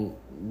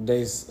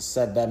they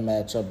set that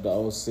match up, the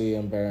OC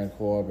and Baron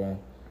Corbin.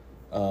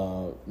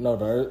 No,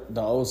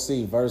 the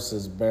OC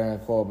versus Baron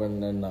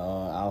Corbin and the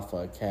Alpha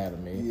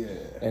Academy. Yeah.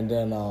 And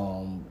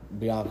then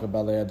Bianca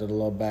Belair did a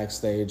little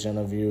backstage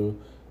interview.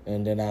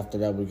 And then after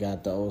that, we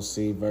got the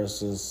OC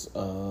versus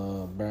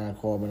Baron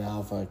Corbin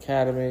Alpha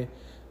Academy.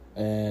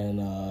 And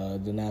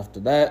then after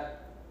that,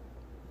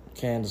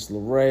 Candice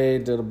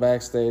LeRae did a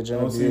backstage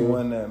interview. OC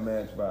won that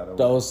match, by the way.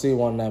 The OC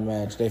won that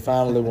match. They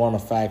finally won a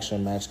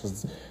faction match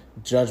because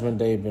Judgment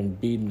Day been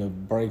beating the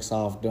brakes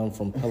off them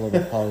from pillar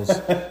to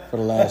post for the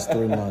last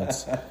 3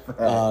 months.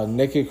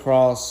 Nikki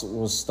Cross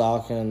was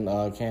stalking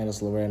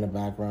Candice LeRae in the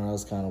background. That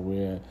was kind of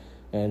weird.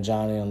 And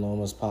Johnny and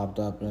Loomis popped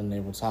up, and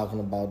they were talking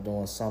about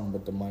doing something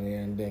with the money.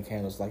 And then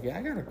Candice was like, "Yeah,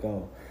 I gotta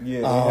go."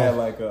 Yeah, they had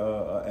like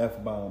a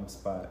F-bomb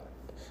spot.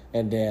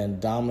 And then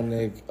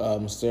Dominic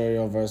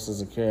Mysterio versus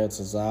Akira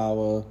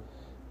Tozawa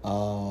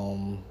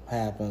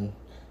happened,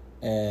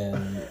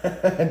 and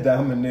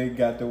Dominic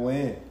got the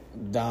win.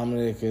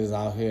 Dominic is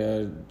out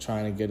here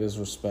trying to get his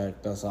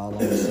respect. That's all I'm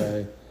gonna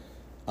say.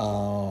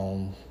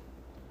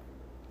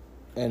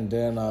 And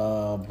then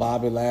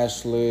Bobby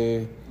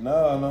Lashley.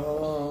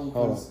 No.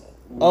 Hold on.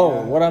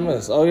 Oh, what I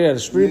missed? Oh yeah, the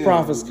Street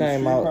Profits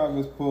came out. The Street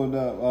Profits pulled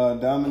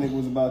up. Dominic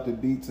was about to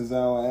beat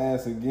Tozawa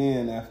ass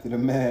again after the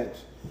match,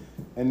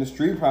 and the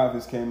Street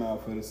Profits came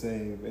out for the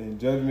save. And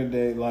Judgment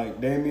Day, like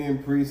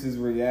Damian Priest's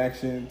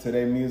reaction to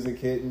their music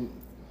hitting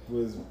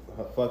was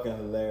fucking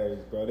hilarious,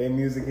 bro. Their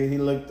music hit. He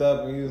looked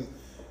up and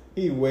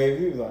he waved.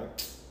 He was like,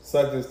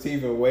 sucked his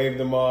teeth and waved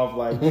them off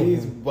like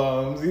these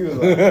bums. He was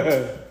like.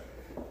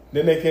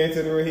 Then they came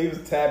to the ring. He was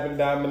tapping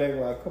Dominic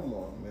like, "Come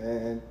on,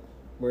 man.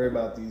 Worry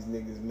about these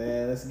niggas,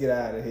 man. Let's get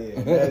out of here."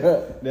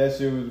 That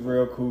shit was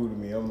real cool to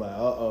me. I'm like,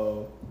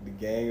 the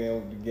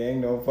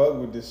gang don't fuck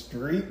with the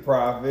Street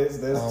Profits.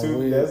 That's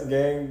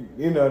gang.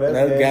 You know,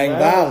 that's gang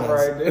violence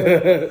right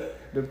there.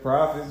 The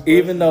Profits.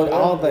 Even though I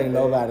don't think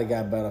nobody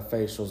got better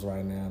facials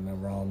right now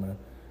than Roman.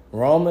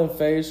 Roman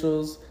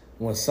facials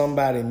when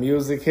somebody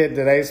music hit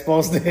that ain't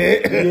supposed to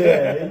hit.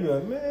 Yeah, you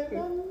like, man,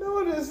 I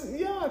know this.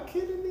 Y'all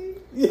kidding me?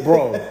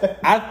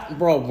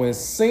 Bro, when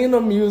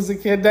Cena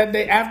music hit that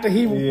day after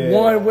he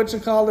won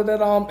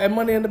at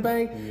Money in the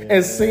Bank,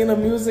 and Cena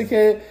music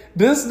hit,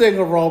 this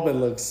nigga Roman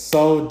looked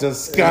so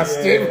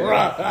disgusted,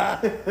 bro.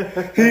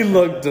 He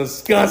looked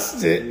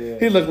disgusted. Yeah.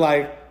 He looked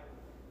like,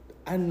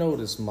 I know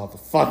this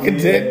motherfucker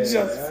did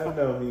just. I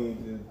know he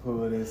just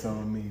pulled this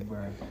on me,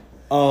 bro.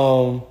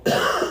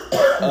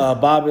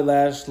 Bobby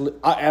Lashley,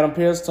 Adam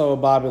Pearce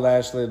told Bobby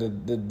Lashley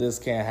that this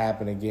can't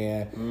happen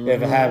again. Mm-hmm.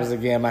 If it happens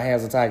again, my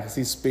hands are tied because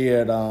he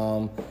speared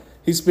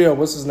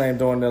what's his name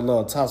during that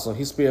little tussle.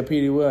 He speared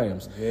Petey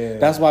Williams. Yeah.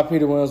 That's why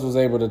Petey Williams was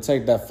able to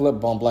take that flip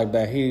bump like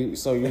that. He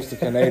so used to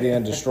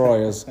Canadian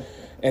destroyers.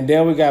 And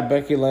then we got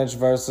Becky Lynch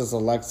versus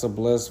Alexa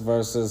Bliss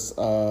versus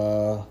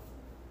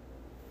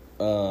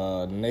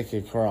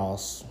Nikki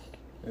Cross.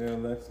 Yeah,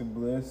 Alexa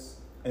Bliss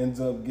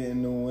ends up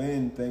getting the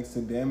win thanks to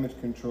damage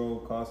control,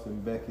 costing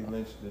Becky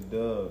Lynch the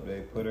dub. They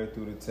put her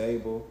through the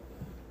table.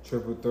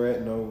 Triple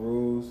threat, no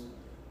rules.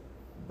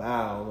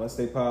 Wow. Once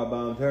they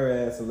powerbombed her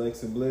ass,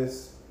 Alexa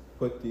Bliss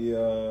put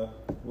the,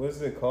 what is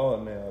it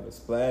called now? The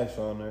splash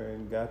on her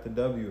and got the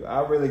W. I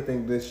really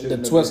think this shouldn't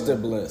have been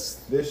Twisted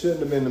Bliss. This shouldn't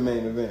have been the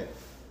main event.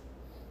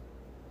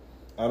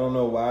 I don't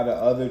know why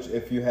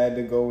if you had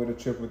to go with a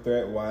triple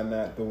threat, why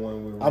not the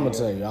one with Rhea? I'm going to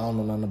tell you, I don't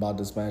know nothing about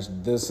this match.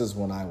 This is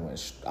when I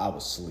was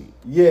asleep.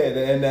 Yeah,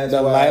 and that's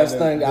the why last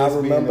thing I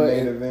remember. The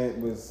main event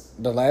was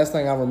the last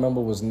thing I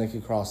remember was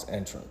Nikki Cross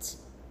entrance.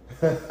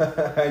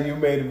 You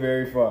made it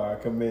very far. I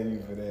commend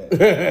you for that.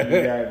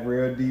 You got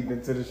real deep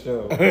into the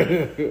show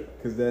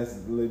because that's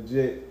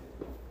legit.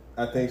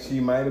 I think she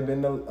might have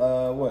been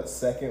the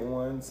second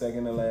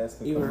to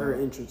last. Even her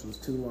entrance was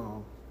too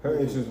long. Her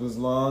entrance was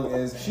long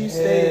as she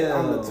stayed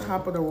on the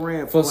top of the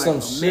ramp for some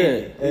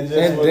shit, and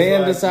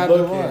then decided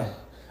to run.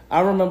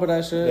 I remember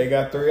that shit. They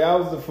got 3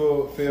 hours to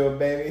fulfill,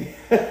 baby.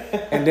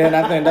 And then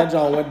I think that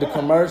John went to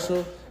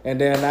commercial,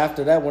 and then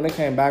after that, when it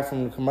came back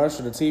from the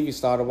commercial, the TV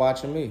started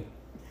watching me.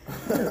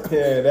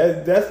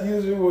 Yeah, that's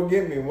usually what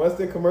get me. Once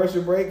the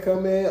commercial break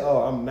come in,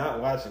 I'm not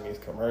watching these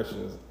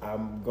commercials.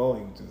 I'm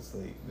going to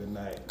sleep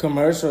tonight.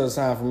 Commercial is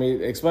time for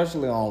me,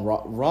 especially on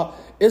Raw.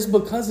 It's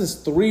because it's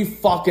 3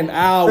 fucking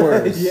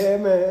hours. Yeah,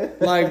 man.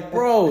 Like,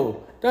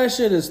 bro, that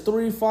shit is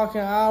 3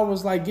 fucking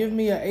hours. Like, give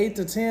me an 8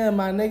 to 10,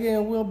 my nigga,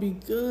 and we'll be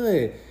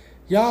good.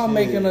 Y'all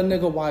making a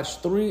nigga watch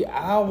 3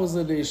 hours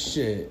of this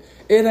shit.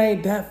 It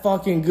ain't that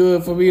fucking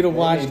good for me to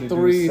watch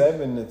 3.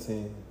 7 to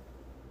 10.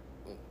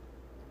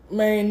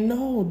 Man,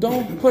 no,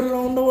 don't put it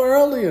on no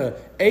earlier.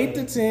 8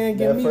 to 10,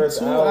 give me 2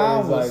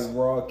 hours. Like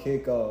Raw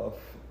kickoff.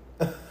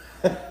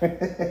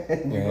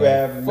 You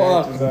have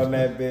matches on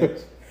that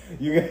bitch.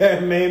 You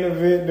got main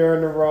event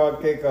during the Raw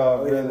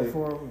kickoff. Yeah, Really.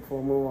 before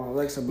we move on,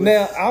 Alexa Bliss.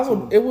 Now,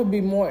 it would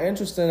be more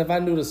interesting if I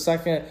knew the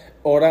second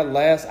or that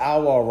last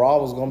hour of Raw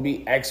was gonna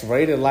be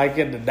X-rated, like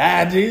in the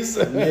 90s.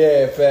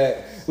 Yeah,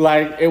 facts.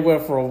 Like it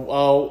went from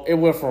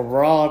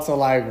Raw to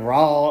like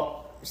Raw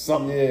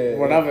something,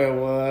 whatever it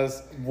was.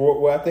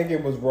 Well, I think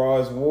it was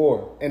Raw's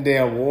War, and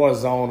then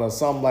Warzone or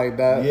something like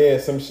that. Yeah,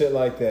 some shit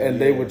like that. And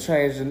they were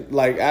changing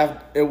like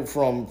after it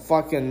from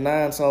fucking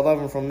 9 to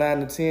 11, from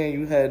 9 to 10,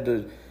 you had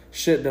the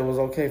shit that was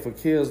okay for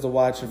kids to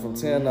watch, and from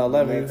 10 to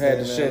 11, you had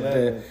the shit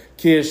that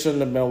kids shouldn't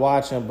have been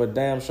watching, but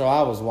damn sure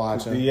I was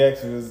watching.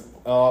 DX was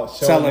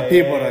telling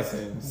people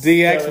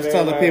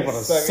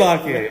to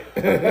suck it.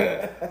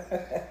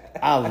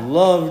 I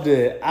loved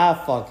it. I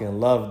fucking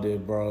loved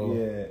it, bro.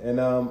 Yeah, and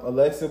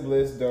Alexa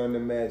Bliss during the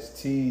match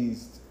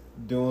teased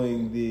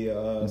doing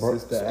the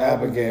Sister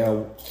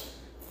Abigail.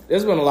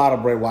 There's been a lot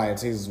of Bray Wyatt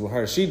teases with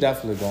her. She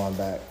definitely going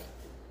back.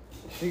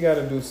 She got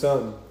to do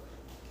something,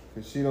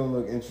 because she don't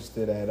look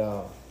interested at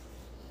all.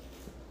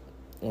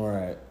 All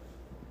right.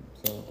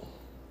 So,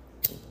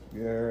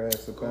 get her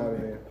ass up out of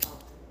here.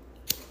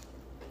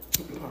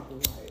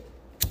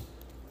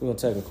 We're going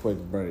to take a quick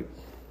break.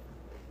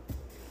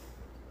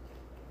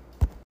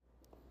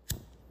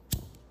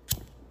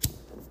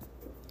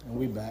 And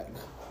we back.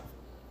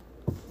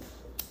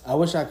 I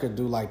wish I could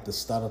do like the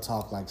stutter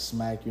talk like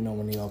Smack, you know,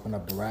 when he opened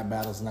up the rap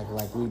battles and I could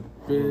like, we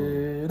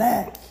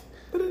back.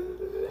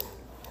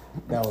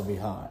 That would be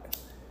hard.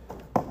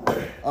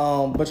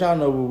 But y'all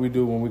know what we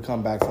do when we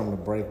come back from the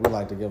break. We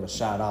like to give a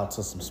shout out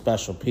to some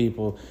special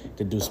people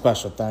that do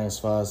special things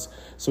for us.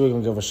 So we're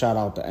going to give a shout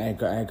out to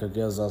Anchor. Anchor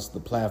gives us the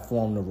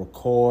platform to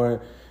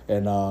record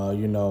and,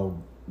 you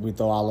know, we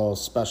throw our little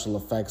special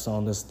effects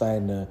on this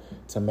thing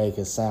to make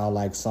it sound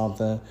like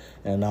something.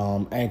 And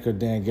Anchor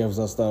then gives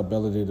us the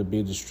ability to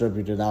be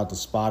distributed out to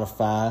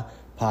Spotify,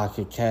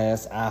 Pocket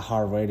Cast,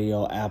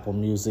 iHeartRadio, Apple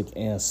Music,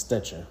 and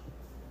Stitcher.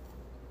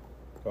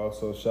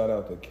 Also, shout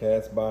out to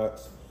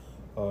Castbox,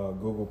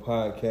 Google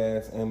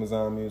Podcasts,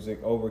 Amazon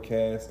Music,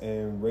 Overcast,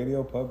 and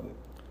Radio Public.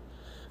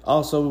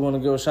 Also, we want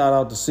to give a shout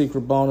out to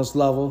Secret Bonus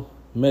Level,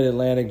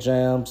 Mid-Atlantic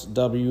Jams,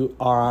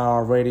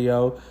 WRIR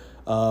Radio.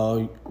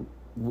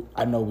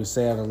 I know we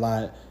say it a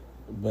lot,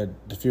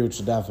 but the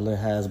future definitely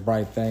has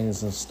bright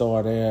things in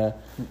store there.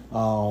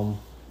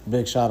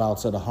 Big shout out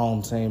to the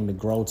home team, the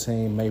Grow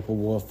Team,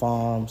 Maplewood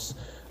Farms.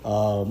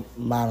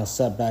 Minor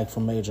setback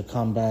from major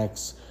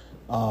comebacks.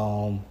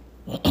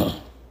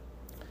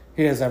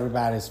 Here's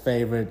everybody's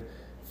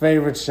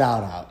favorite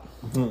shout out.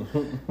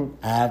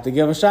 I have to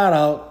give a shout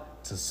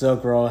out to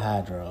Silk Road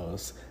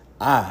Hydros.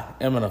 I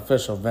am an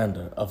official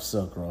vendor of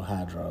Silk Road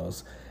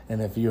Hydros. And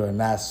if you are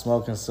not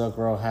smoking Silk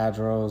Road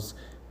Hydros,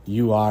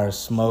 you are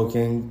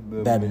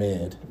smoking that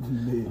mid.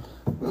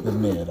 The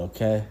mid,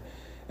 okay?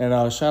 And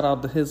shout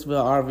out to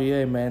Hitsville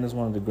RVA, man. It's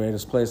one of the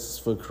greatest places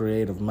for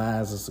creative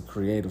minds. It's a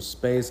creative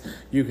space.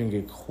 You can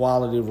get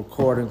quality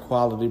recording,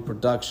 quality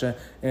production,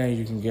 and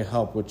you can get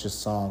help with your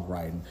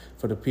songwriting.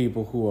 For the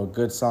people who are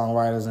good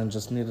songwriters and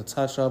just need a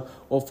touch-up,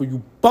 or for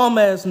you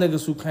bum-ass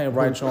niggas who can't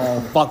write your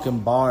own fucking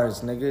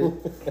bars,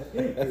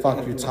 nigga.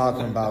 Fuck you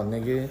talking about,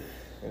 nigga.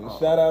 And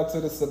shout out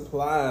to the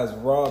supplies,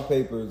 Raw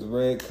Papers,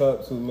 Red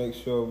Cups, who make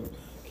sure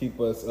keep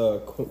us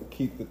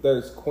keep the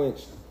thirst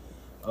quenched.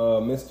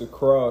 Mr.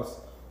 Cross,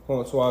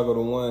 Hornswoggle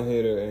the one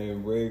hitter,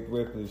 and Rig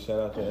Ripley. Shout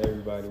out to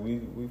everybody.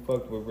 We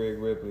fucked with Rig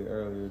Ripley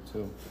earlier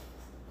too.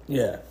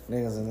 Yeah,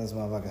 niggas in this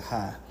motherfucker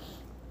high.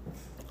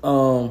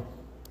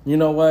 You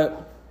know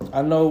what?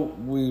 I know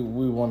we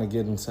want to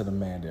get into the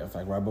Mandela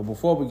effect, right? But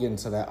before we get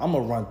into that, I'm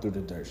gonna run through the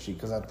dirt sheet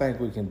because I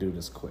think we can do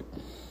this quick.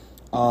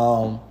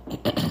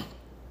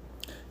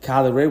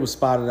 Kylie Ray was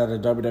spotted at a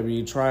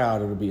WWE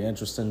tryout. It'll be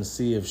interesting to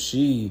see if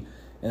she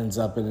ends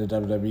up in the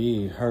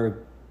WWE.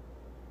 Her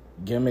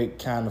gimmick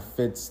kind of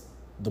fits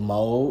the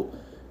mold.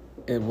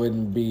 It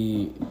wouldn't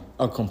be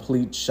a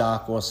complete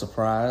shock or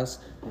surprise.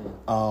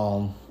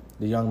 The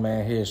young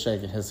man here is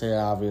shaking his head.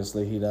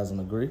 Obviously, he doesn't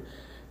agree.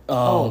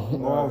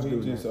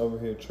 He's just over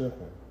here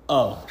tripping.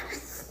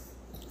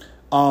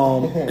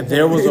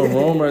 There was a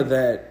rumor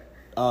that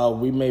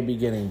we may be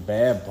getting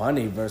Bad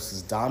Bunny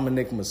versus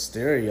Dominic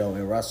Mysterio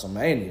in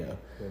WrestleMania.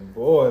 And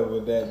boy,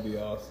 would that be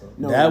awesome.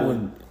 No, that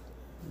would.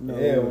 No,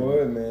 yeah, it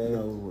would, man. No,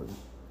 it wouldn't.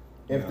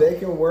 If they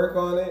can work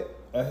on it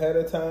ahead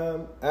of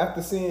time,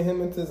 after seeing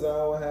him and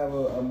Tozawa have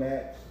a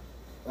match,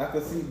 I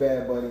could see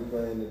Bad Bunny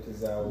playing the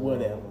Tozawa.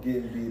 Whatever.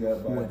 Getting beat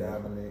up by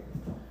Dominic.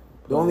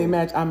 The only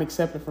match I'm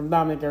accepting from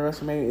Dominic at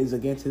WrestleMania is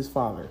against his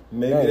father.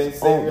 Maybe they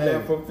saving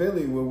that for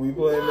Philly when we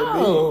play in the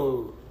beat.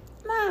 No.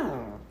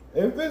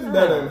 If it's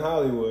better in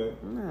Hollywood.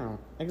 No,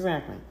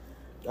 exactly.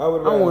 I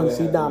want to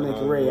see Dominic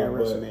Ray at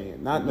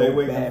WrestleMania. Not no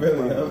Bad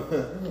Bunny.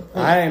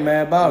 I ain't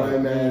mad about it. I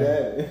ain't mad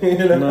at it.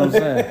 You know what I'm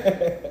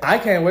saying? I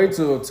can't wait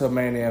till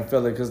Mania in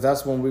Philly because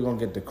that's when we're going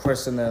to get the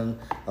christening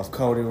of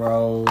Cody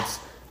Rhodes.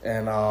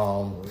 And,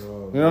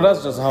 you know,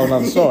 that's just a whole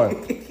nother story.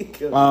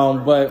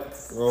 But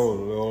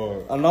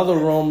Lord. Another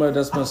rumor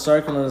that's been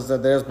circulating is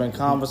that there's been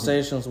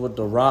conversations with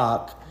The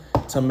Rock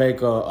to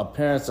make a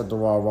appearance at the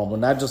Royal Rumble.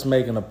 Not just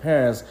make an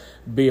appearance,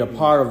 be a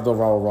part of the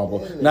Royal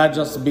Rumble. Not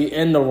just to be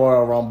in the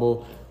Royal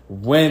Rumble,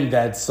 win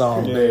that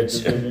song,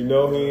 bitch. If you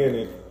know he in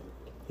it,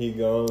 he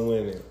gonna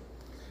win it.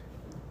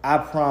 I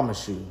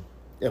promise you,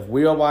 if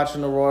we are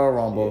watching the Royal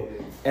Rumble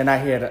and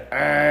I hear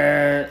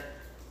the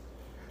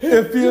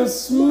if you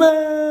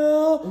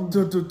smell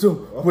with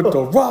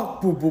the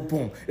rock, boom, boom,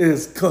 boom,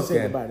 it's cooking.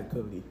 Say about it,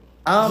 Cody.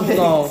 I'm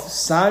going to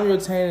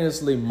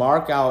simultaneously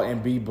mark out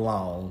and be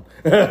blown.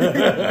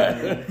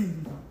 Because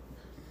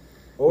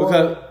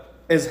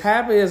as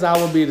happy as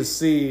I would be to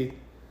see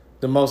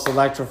the most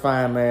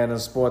electrifying man in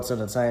sports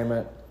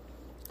entertainment,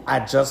 I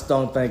just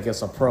don't think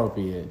it's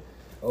appropriate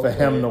for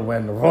him to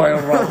win the Royal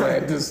Rumble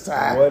at this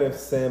time. What if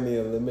Sammy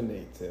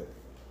eliminates him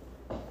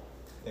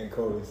and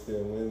Cody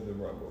still wins the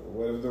Rumble?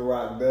 What if The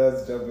Rock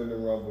does jump in the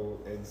Rumble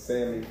and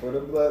Sammy, for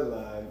the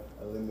bloodline,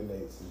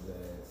 eliminates his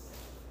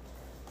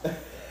ass?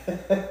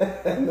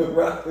 And The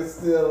Rock is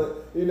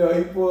still, he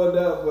pulled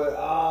up, but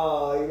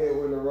he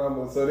didn't win the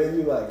Rumble. So then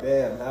you like,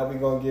 damn, how we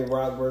gonna get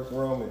Rock versus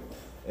Roman?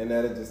 And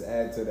that'll just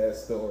add to that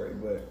story.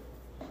 But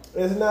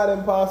it's not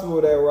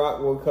impossible that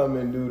Rock will come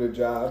and do the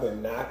job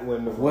and not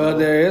win the Rumble. Well,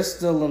 there is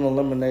still an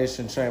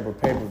Elimination Chamber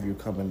pay-per-view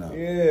coming up.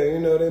 Yeah,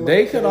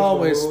 they could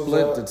always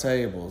split the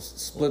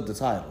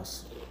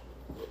titles.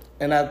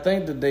 And I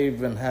think that they've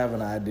been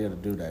having an idea to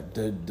do that.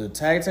 The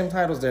tag team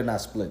titles, they're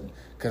not splitting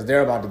because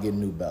they're about to get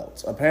new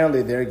belts.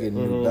 Apparently, they're getting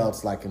new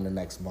belts like in the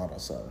next month or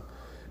so.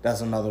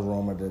 That's another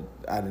rumor that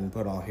I didn't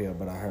put on here,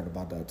 but I heard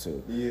about that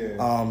too.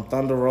 Yeah.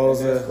 Thunder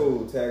Rosa. That's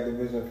cool. Tag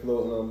division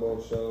floating on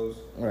both shows.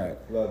 Right.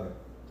 Love it.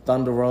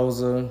 Thunder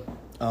Rosa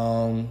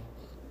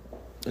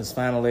is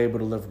finally able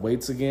to lift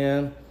weights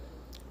again.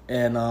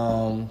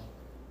 And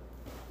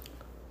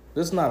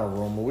this is not a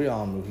rumor. We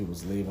all knew he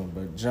was leaving,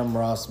 but Jim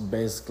Ross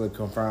basically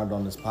confirmed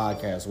on this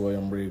podcast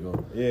William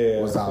Regal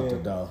was out the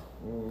door.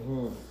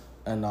 Mm-hmm.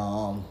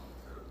 And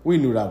we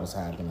knew that was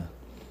happening.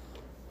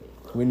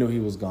 We knew he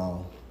was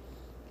gone.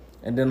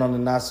 And then on the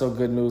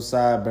not-so-good news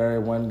side, Barry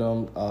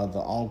Windham,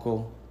 the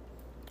uncle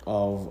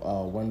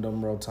of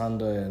Windham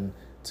Rotunda and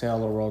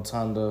Taylor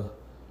Rotunda,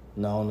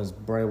 known as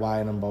Bray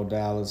Wyatt and Bo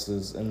Dallas,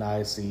 is in the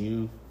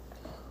ICU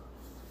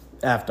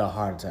after a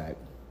heart attack.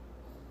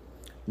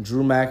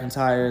 Drew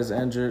McIntyre is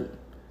injured.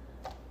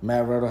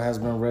 Matt Riddle has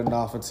been written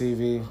off of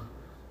TV.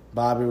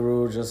 Bobby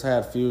Roode just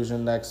had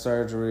fusion neck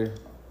surgery.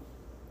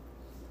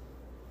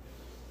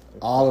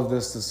 All of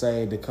this to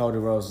say that Cody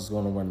Rhodes is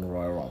going to win the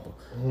Royal Rumble.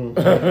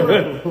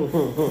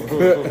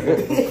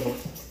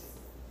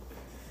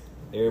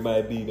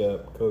 Everybody beat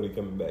up. Cody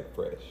coming back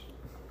fresh.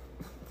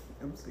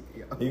 I'm sick of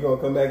y'all. He gonna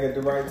come back at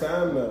the right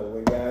time though.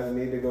 When guys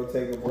need to go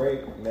take a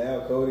break,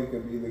 now Cody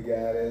could be the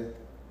guy that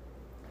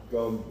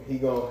he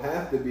gonna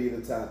have to be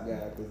the top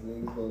guy because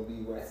niggas gonna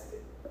be rested.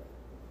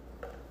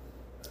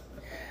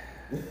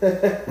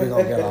 We're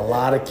gonna get a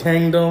lot of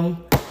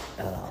Kingdom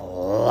and a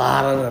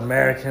lot of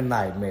American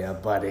Nightmare,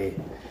 buddy.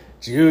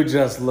 You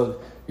just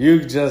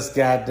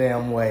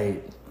goddamn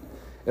wait.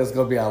 It's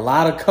gonna be a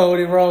lot of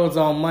Cody Rhodes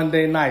on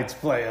Monday nights,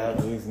 player.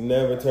 He's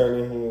never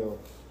turning heel.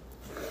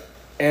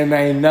 And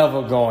they ain't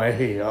never going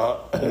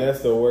heel. And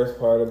that's the worst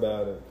part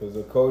about it. Because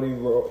a Cody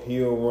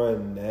heel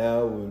run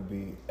now would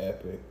be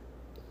epic.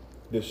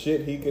 The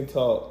shit he can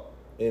talk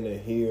in a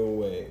heel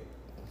way.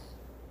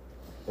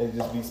 And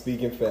just be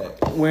speaking facts.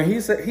 When he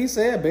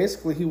said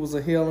basically he was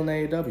a heel in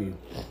AEW.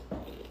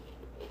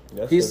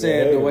 He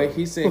said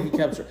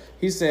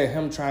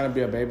him trying to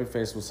be a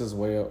babyface was his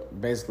way of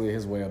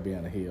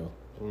being a heel.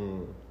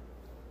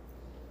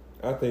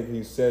 I think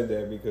he said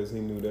that because he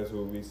knew that's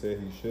what we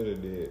said he should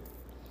have did.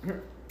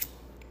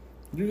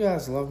 You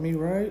guys love me,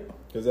 right?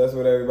 Because that's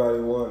what everybody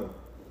wanted.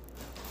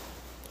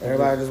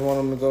 Everybody just want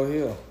him to go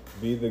heel.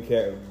 Be the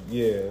cat.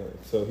 Yeah.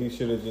 So he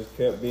should have just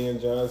kept being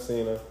John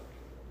Cena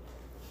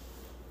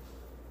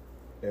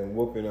and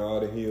whooping all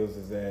the heels'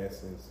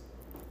 asses.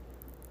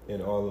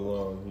 And all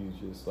along, he's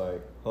just like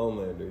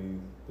Homelander.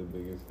 He's the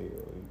biggest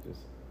heel.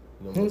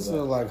 He said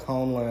like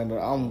Homelander.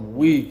 I'm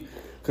weak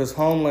because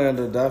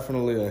Homelander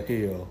definitely a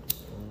heel.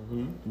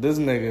 This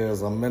nigga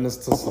is a menace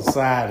to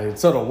society,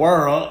 to the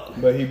world.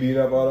 But he beat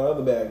up all the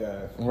other bad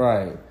guys.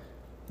 Right.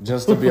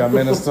 Just to be a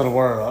menace to the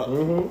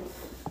world.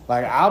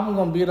 Like, I'm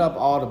going to beat up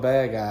all the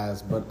bad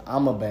guys, but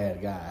I'm a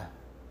bad guy.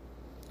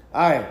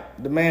 All right,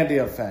 the Mandy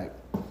Effect.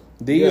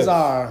 These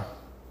are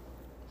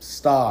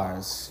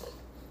stars.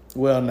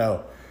 Well,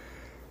 no.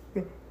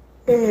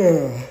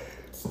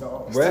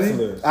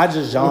 Wrestlers. I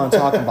just yawned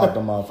talking about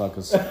the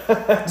motherfuckers.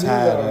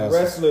 Tired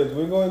wrestlers.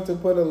 We're going to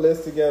put a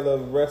list together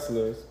of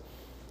wrestlers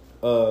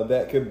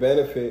that could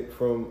benefit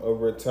from a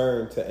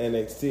return to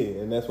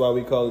NXT. And that's why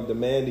we call it the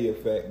Mandy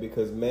Effect,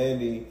 because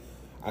Mandy,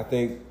 I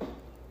think,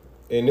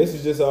 and this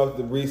is just off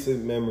the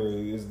recent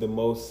memory, is the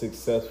most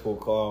successful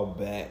call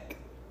back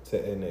to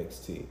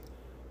NXT.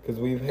 Because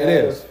we've had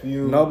a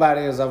few.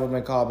 Nobody has ever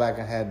been called back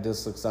and had this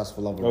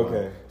successful of a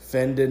run.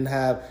 Finn didn't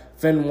have.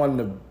 Finn won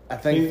the. I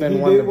think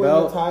Finn won the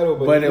belt, the title,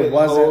 but it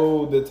wasn't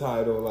hold the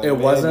title. Like it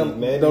wasn't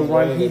Mandy's the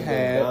run he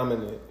had.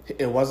 Dominant.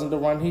 It wasn't the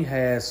run he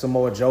had.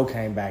 Samoa Joe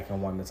came back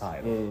and won the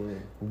title.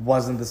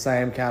 Wasn't the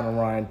same kind of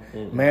run.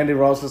 Mandy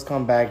Rose has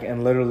come back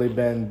and literally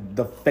been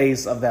the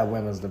face of that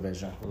women's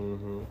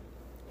division.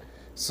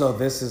 So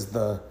this is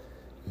the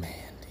Mandy.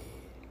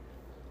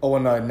 Oh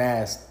no,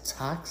 Nas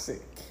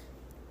Toxic.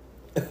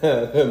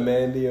 The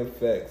Mandy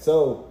effect.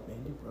 So,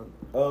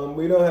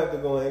 we don't have to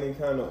go in any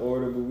kind of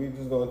order, but we're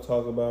just gonna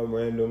talk about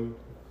random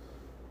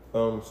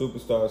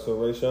superstars. So,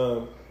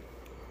 Rayshawn,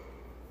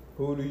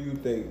 who do you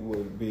think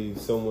would be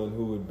someone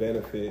who would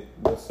benefit?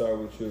 Let's start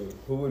with you.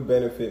 Who would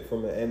benefit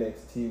from an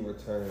NXT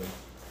return?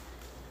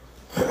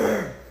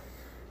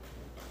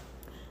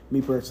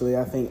 Me personally,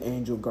 I think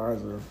Angel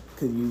Garza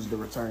could use the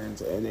return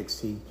to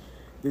NXT.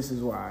 This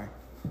is why.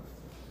 I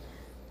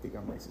think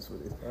I'm racist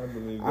with this. I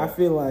believe that. I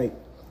feel like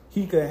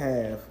he could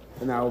have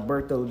an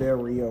Alberto Del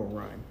Rio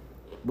run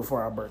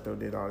before Alberto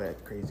did all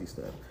that crazy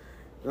stuff.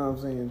 You know what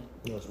I'm saying?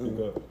 No, speak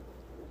up.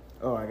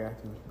 Oh, I got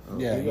you. Oh,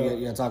 Yeah,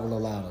 you gotta talk a little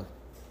louder.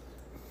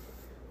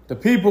 The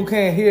people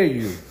can't hear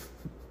you.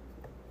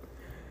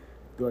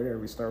 Do I gotta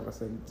restart my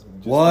sentence?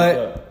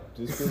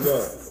 Just speak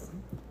up.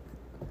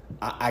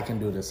 I can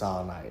do this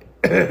all night.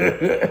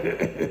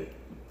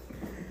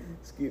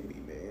 Excuse me,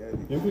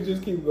 man. You could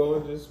just keep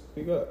going. Just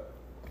speak up.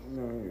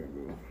 No, you're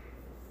good.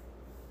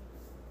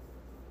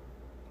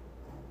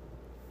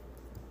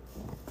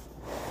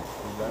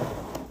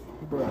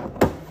 Bro,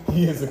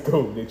 he is a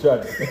goat. They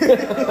tried to.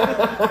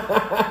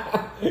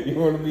 You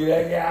want to be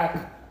that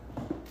guy?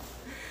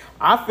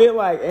 I feel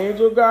like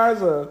Angel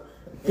Garza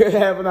could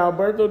have an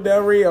Alberto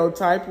Del Rio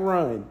type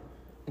run.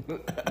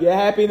 You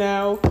happy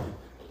now?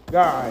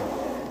 God.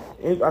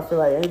 I feel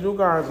like Angel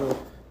Garza.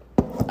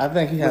 I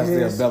think he has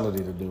the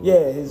ability to do it.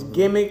 Yeah, his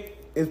gimmick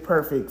is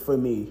perfect for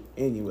me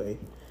anyway.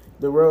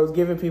 The rose,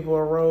 giving people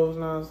a rose,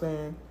 know what I'm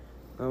saying?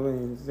 I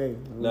mean,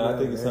 I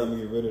think it's time to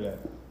get rid of that.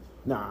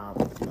 Nah.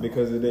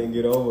 Because it didn't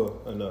get over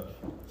enough.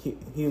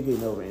 He'll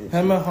get over it.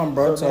 Him and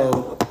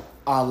Humberto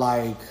are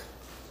like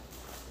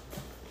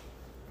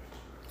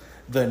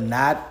the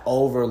not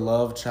over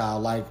love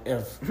child. Like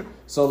if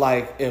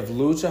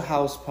Lucha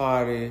House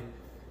Party,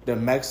 the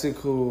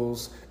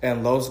Mexicos,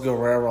 and Los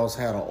Guerreros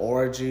had an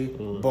orgy,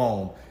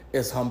 boom.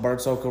 It's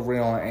Humberto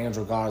Carrillo and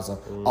Angel Garza.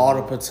 All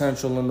the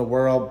potential in the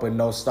world, but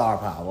no star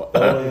power.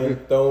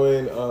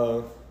 Throwing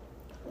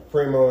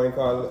Primo and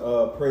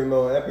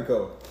Primo and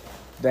Epico.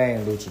 They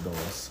ain't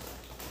luchadors.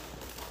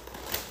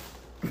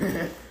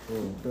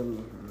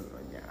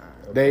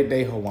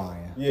 They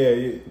Hawaiian.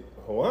 Yeah,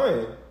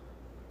 Hawaiian.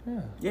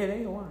 Yeah,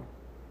 they Hawaiian.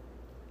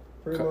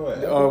 Primo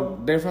and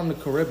Epico. They're from the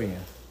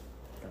Caribbean.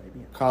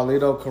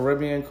 Carlito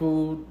Caribbean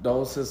cool.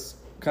 Those his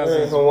cousins.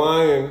 They ain't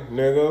Hawaiian,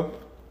 nigga.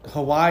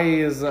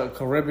 Hawaii is a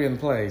Caribbean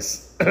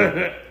place.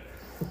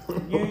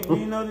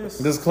 You know this?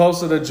 This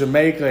closer to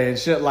Jamaica and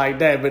shit like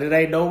that, but it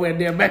ain't nowhere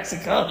near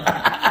Mexico.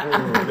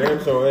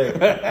 Damn sure ain't.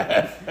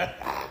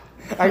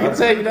 I can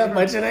tell you that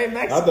much. It ain't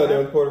Mexico. I thought they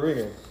was Puerto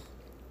Rican.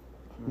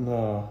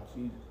 No.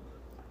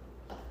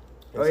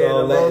 It's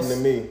all Latin to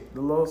me.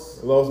 The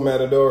Los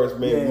Matadores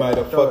might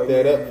have fucked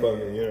that up for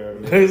me. You know what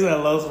I mean? He said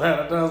Los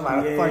Matadores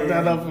might have fucked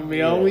that up for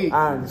me all week.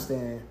 I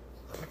understand.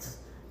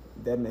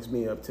 That messed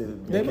me up too.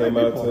 They came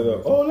out to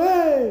the Ole!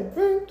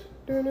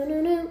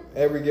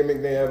 Every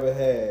gimmick they ever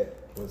had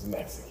was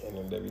Mexican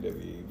in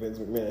WWE. Vince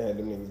McMahon had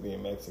them niggas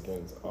being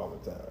Mexicans all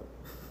the time.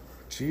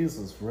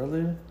 Jesus,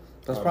 really?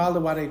 That's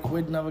probably why they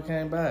quit and never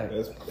came back.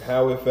 That's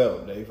how it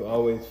felt. They've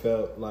always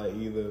felt like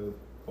either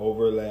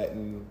over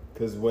Latin,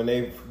 because when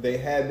they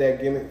had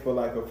that gimmick for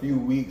like a few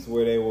weeks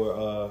where they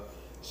were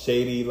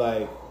shady,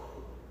 like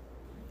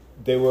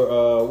they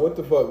were what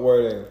the fuck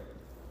were they?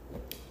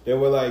 They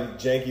were like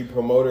janky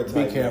promoter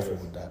type. Be careful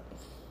members. with that.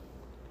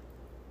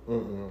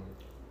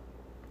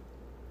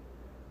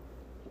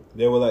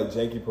 They were like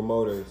janky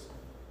promoters,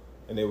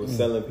 and they were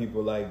selling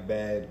people like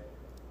bad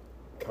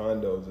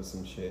condos or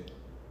some shit.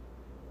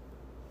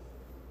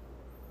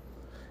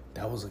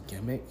 That was a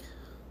gimmick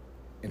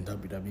in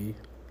WWE.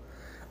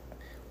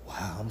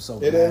 Wow, I'm so It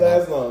glad. didn't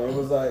last long. It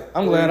was like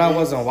I'm glad I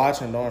wasn't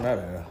watching during that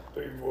era.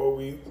 3-4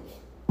 weeks.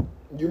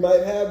 You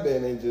might have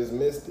been and just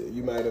missed it.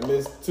 You might have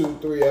missed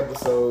 2-3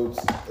 episodes.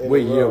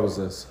 What year was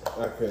this?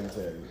 I couldn't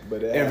tell you,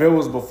 but If it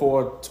was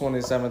before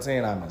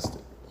 2017, I missed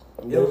it.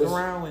 It was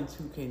around when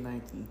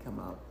 2K19 come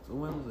out. So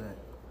when was that?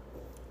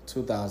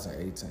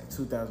 2018.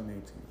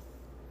 2018.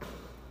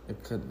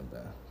 It couldn't have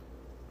been.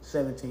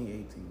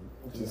 17, 18.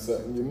 Just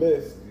something you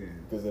missed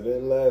because it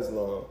didn't last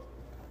long.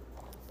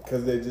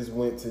 Because they just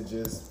went to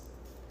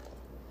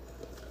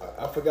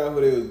I forgot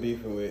who they was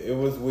beefing with. It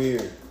was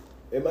weird.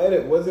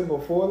 Was it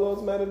before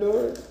Los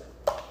Matadores?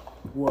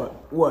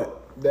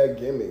 What? That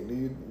gimmick.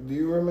 Do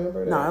you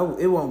remember that? No,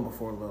 it wasn't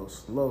before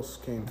Los. Los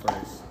came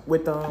first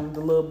with the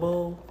little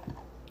bull.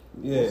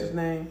 Yeah. What's his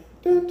name?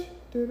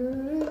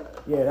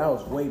 Yeah, that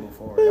was way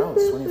before. That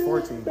was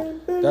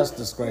 2014. That's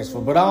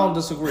disgraceful. But I don't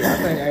disagree. I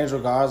think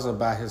Angel Garza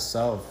by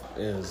himself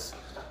is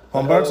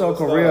Humberto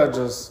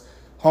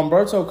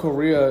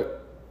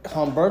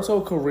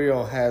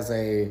Carrillo has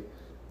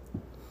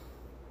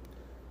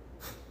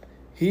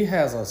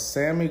a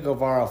Sammy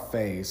Guevara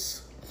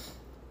face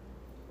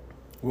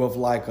with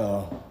like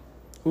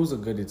who's a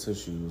goody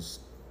two-shoes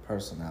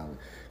personality.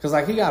 Because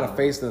like he got a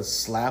face that's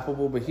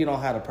slappable, but he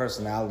don't have the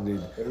personality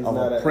of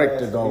a prick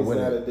to go with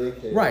it. He's not a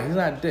dickhead. Right, he's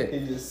not a dick.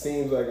 He just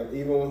seems like,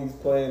 even when he's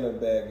playing a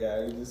bad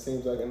guy, he just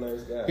seems like a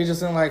nice guy. He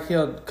just seems like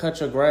he'll cut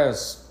your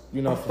grass,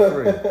 for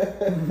free.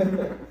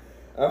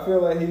 I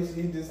feel like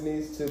he just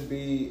needs to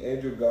be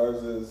Angel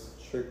Garza's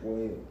Trick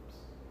Williams.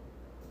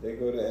 They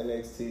go to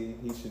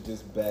NXT, he should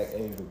just back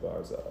Angel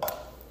Garza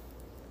up.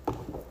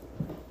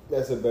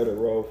 That's a better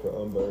role for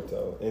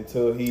Humberto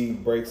until he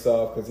breaks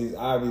off, because he's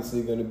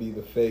obviously going to be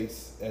the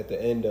face at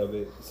the end of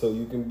it. So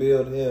you can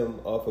build him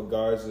off of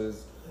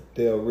Garza's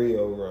Del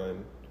Rio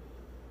run,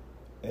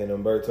 and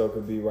Humberto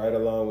could be right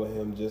along with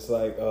him, just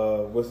like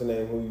what's the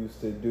name who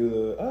used to do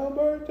the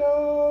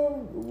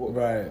Humberto?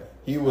 Right.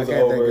 He was I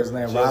can't over think his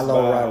name.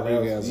 Rilo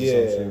Rodriguez.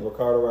 Yeah,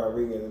 Ricardo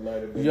Rodriguez might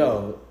have been.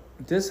 Yo,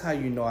 this how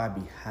you know I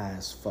be high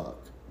as fuck.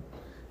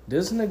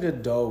 This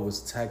nigga Doe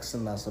was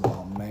texting us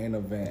about main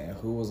event and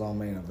who was on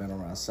main event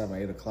around 7,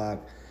 8 o'clock.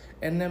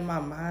 And in my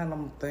mind,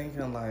 I'm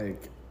thinking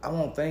like,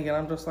 I'm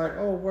just like,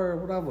 oh,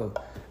 word, whatever.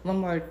 And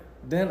I'm like,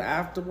 then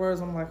afterwards,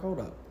 I'm like,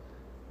 hold up.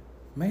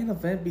 Main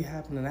event be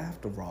happening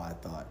after Raw, I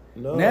thought.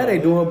 No, now they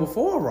do it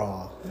before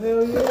Raw.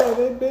 Hell yeah,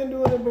 they've been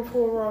doing it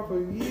before Raw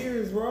for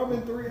years. Raw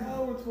been 3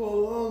 hours for a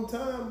long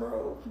time,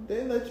 bro.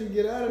 They let you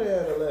get out of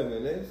there at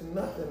 11. There's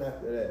nothing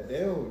after that.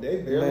 They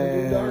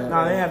barely do dark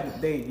matches.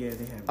 They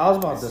have. I was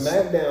about to say,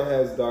 SmackDown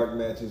has dark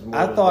matches more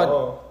than I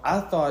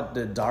Raw. thought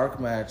the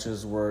dark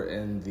matches were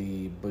in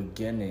the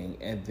beginning,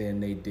 and then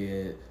they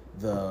did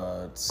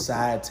the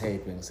side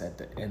tapings at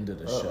the end of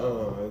the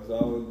show. It's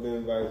always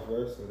been vice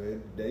versa.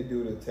 They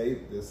do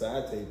the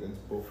side tapings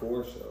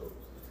before shows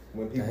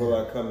when people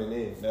are coming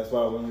in. That's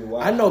why when you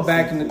watch, I know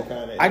back in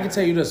the, I can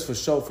tell you this for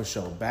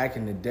sure. Back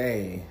in the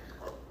day,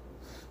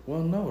 well,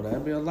 no,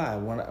 that'd be a lie.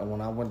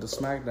 When I went to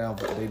SmackDown,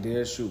 they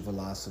did shoot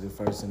Velocity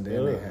first, and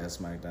then they had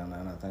SmackDown.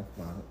 Now I think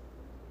about it,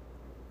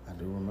 I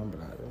do remember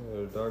that.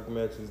 Yeah, the dark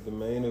match is the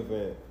main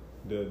event.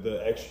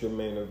 The extra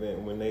main event.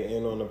 When they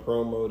end on the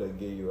promo, they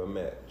give you a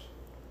match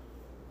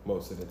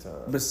most of the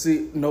time. But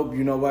see, nope,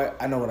 you know what?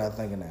 I know what I'm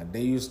thinking now.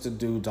 They used to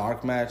do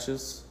dark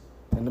matches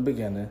in the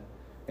beginning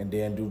and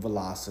then do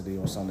Velocity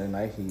or Sunday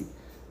Night Heat,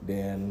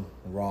 then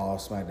Raw,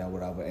 SmackDown,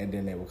 whatever, and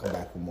then they would come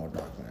back with more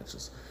dark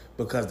matches.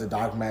 Because the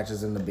dark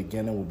matches in the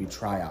beginning would be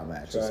tryout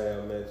matches.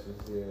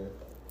 Yeah.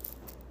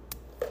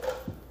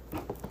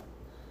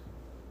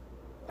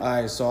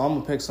 Alright, so I'm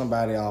going to pick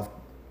somebody off.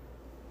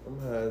 I'm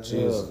high as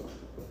hell.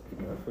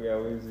 I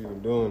forgot we was even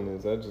doing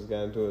this. I just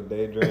got into a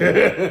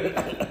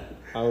daydream.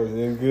 I was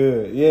in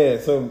good. Yeah,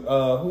 so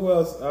who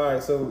else? All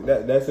right, so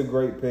that's a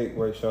great pick,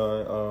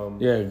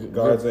 Rayshawn.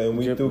 Garza, and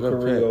we threw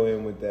Carrillo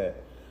in with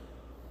that.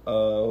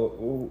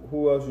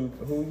 Who else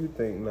who you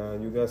think, nah?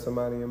 You got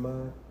somebody in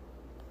mind?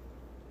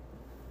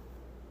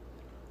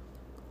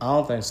 I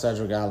don't think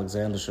Cedric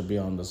Alexander should be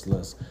on this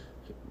list.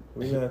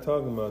 We're not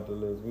talking about the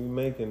list. We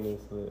making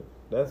this list.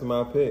 That's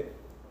my pick.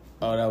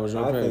 Oh, that was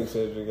your pick? I think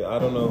Cedric. I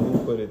don't know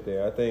who put it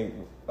there. I think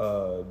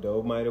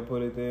Doe might have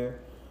put it there,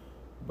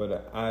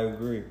 but I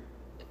agree.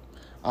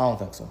 I don't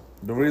think so.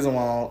 The reason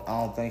why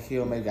I don't think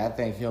he'll make it, I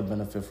think he'll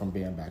benefit from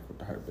being back with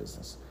the Hurt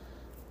Business.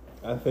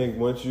 I think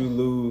once you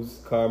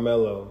lose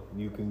Carmelo,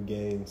 you can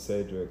gain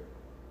Cedric.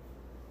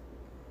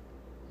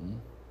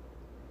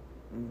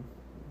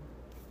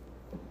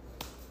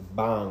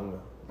 Bang.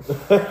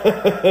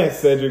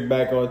 Cedric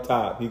back on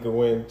top. He could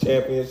win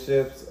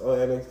championships on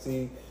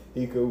NXT.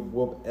 He could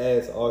whoop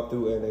ass all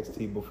through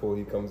NXT before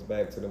he comes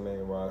back to the main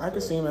roster. I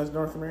could see him as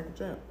North American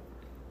champ.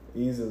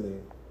 Easily.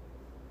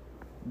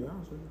 Be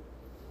honest with you.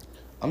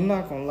 I'm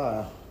not gonna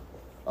lie.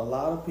 A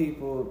lot of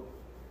people,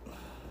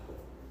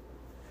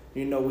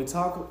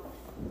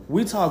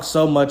 we talk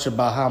so much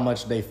about how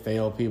much they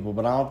fail people,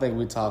 but I don't think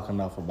we talk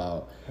enough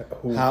about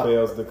who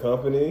fails the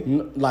company.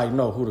 Who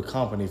the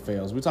company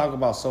fails. We talk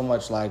about so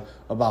much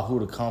about who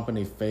the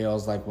company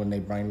fails, like when they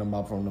bring them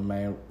up from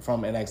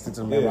NXT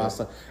to the main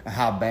roster and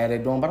how bad they're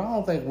doing. But I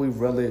don't think we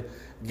really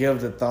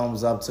give the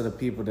thumbs up to the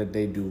people that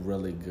they do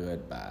really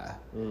good by.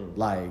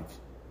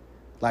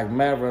 Like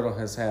Matt Riddle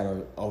has had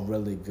a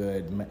really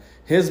good.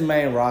 His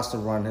main roster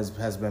run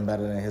has been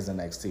better than his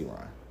NXT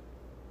run.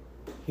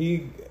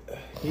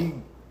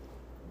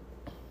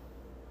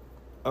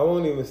 I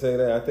won't even say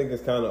that. I think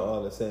it's kind of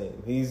all the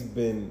same. He's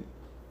been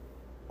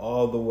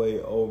all the way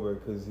over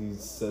because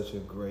he's such a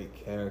great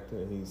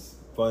character. He's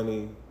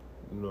funny.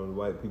 The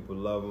white people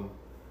love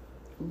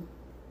him.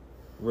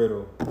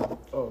 Riddle.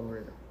 Oh,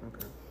 Riddle.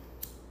 Okay.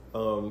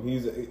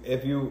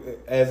 If you,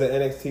 as an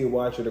NXT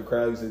watcher, the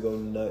crowd used to go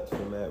nuts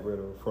for Matt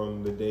Riddle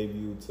from the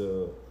debut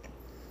to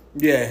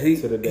Yeah, he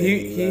to the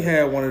day he left.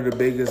 had one of the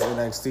biggest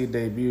NXT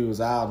debuts.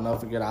 I'll never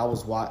forget. I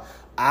was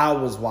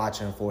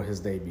watching for his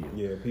debut.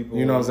 Yeah, people.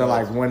 You know what I'm saying?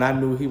 Like when I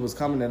knew he was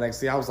coming to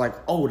NXT, I was like,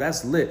 "Oh,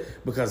 that's lit,"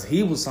 because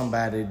he was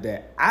somebody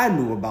that I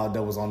knew about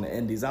that was on the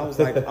Indies. I was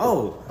like,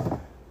 "Oh,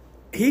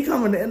 he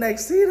coming to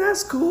NXT?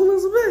 That's cool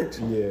as a bitch."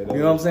 Yeah, you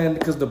know what I'm saying?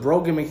 Because the bro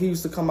gimmick, he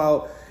used to come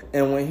out,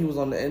 and when he was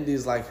on the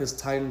Indies, like his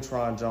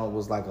Titantron jump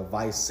was like a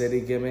Vice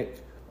City gimmick.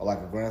 Or like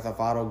a Grand Theft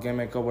Auto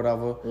gimmick or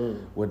whatever,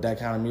 with that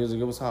kind of music.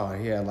 It was hard.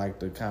 He had like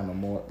the kind of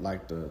more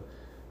like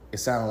it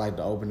sounded like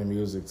the opening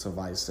music to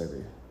Vice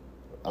City,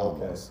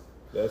 almost.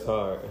 Okay. That's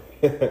hard.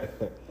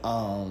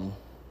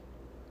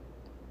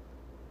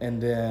 And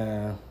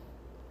then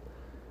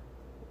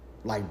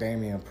like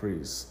Damian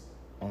Priest,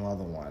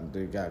 another one,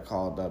 they got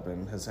called up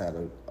and has had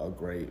a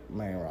great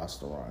main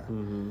roster run.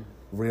 Mm-hmm.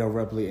 Rhea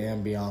Ripley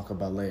and Bianca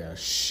Belair.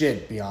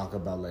 Shit, Bianca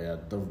Belair,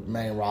 the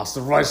main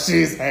roster run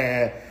she's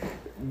had.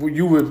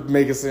 You would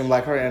make it seem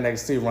like her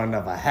NXT run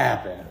never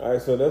happened. All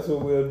right, so that's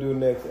what we'll do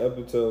next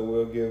episode.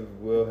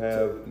 We'll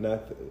have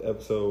not the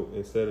episode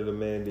instead of the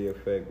Mandy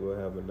effect. We'll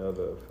have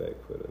another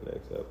effect for the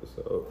next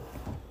episode.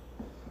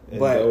 And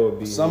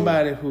but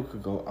somebody who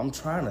could go. I'm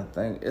trying to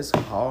think. It's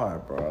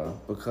hard, bro,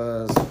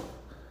 because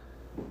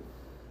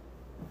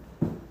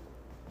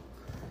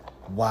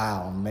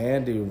wow,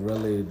 Mandy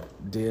really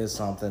did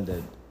something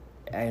that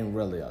ain't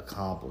really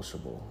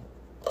accomplishable.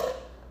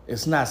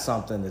 It's not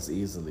something that's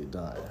easily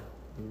done.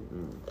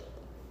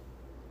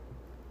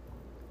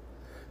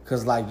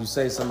 Cause like you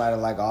say somebody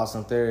like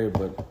Austin Theory,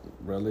 but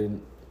really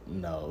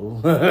no.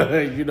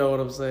 You know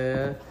what I'm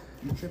saying?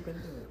 You tripping?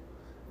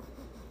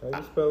 How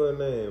you spell her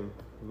name?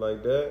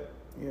 Like that?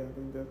 Yeah, I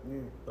think that.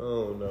 Yeah.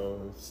 Oh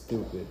no, it's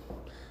stupid.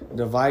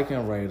 The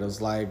Viking Raiders,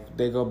 like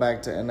they go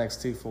back to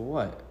NXT for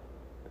what?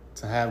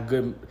 To have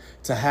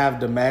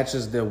the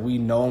matches that we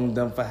known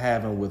them for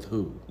having with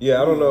who? Yeah,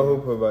 I don't know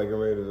who put Viking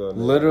Raiders on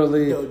there.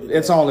 Literally,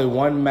 it's only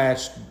one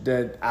match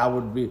that I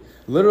would be.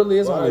 Literally,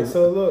 it's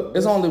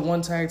only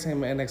one tag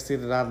team in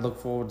NXT that I look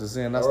forward to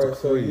seeing. That's the Creeds.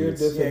 So you're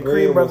disagreeing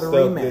Creed with brother stuff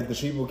rematch. that the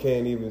people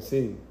can't even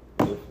see.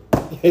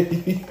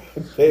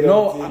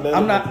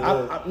 I'm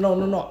not.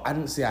 No. I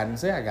didn't say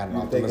I got it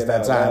off the list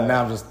that time.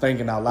 Now I'm just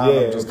thinking out loud.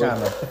 Yeah,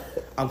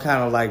 I'm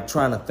kind of like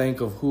trying to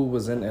think of who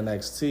was in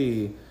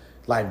NXT.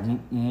 Like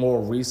more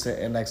recent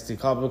NXT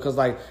call, because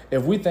like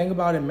if we think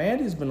about it,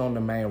 Mandy's been on the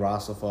main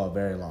roster for a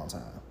very long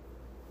time.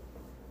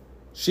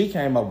 She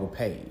came up with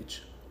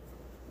Paige.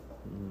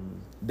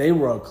 They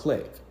were a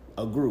clique,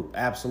 a group,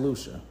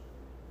 Absolution.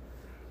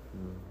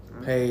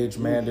 Paige,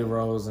 Mandy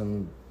Rose,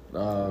 and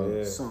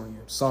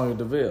Sonya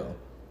Deville.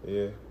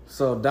 Yeah.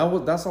 So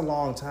that's a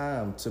long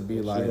time to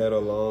be like. She had a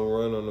long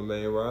run on the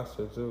main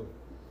roster too,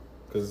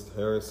 because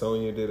her and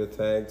Sonya did a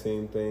tag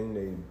team thing.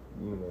 They,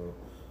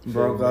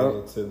 broke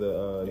up.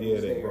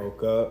 They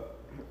broke up.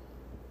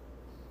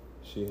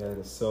 She had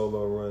a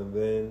solo run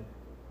then.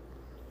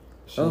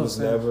 She was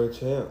never a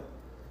champ.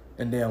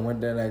 And then went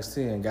to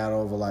NXT and got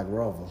over like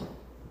Rover.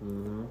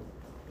 Mm-hmm.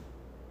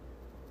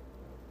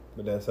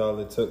 But that's all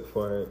it took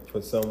for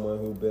someone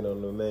who'd been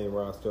on the main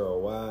roster a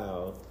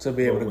while to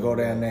be able to go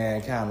down there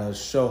and kind of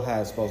show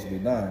how it's supposed to be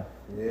done.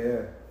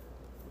 Yeah.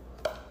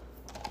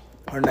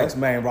 Her next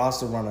main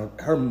roster run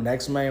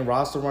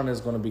is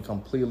going to be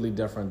completely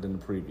different than the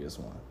previous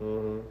one.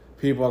 Mm-hmm.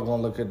 People are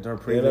going to look at her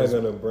previous. They're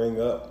not going to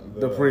bring up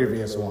the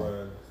previous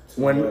one.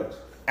 When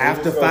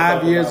after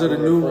 5 years of the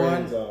new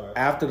one,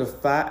 after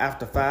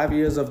 5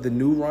 years of the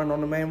new run on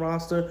the main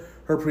roster,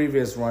 her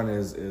previous run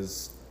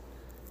is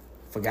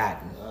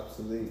forgotten.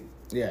 Obsolete.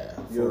 Yeah.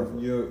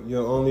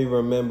 You'll only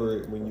remember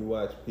it when you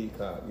watch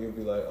Peacock. You'll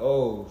be like,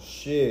 oh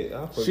shit,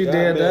 I forgot she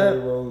did Mandy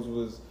Rose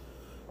was.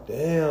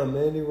 Damn,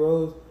 Mandy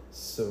Rose.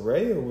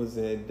 Saraya was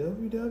in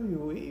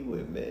WWE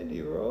with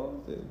Mandy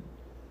Rose, and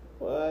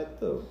what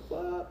the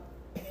fuck?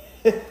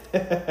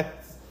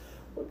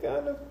 What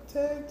kind of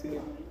tag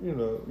team?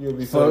 You'll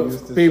be so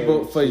used to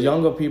people. For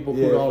younger people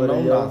who don't know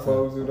young nothing.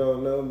 Folks who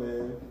don't know,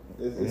 man.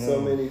 There's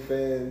so many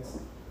fans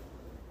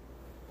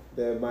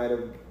that might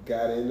have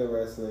got into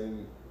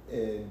wrestling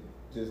and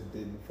just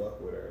didn't fuck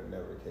with her and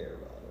never cared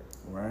about her.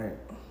 Right.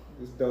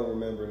 Just don't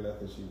remember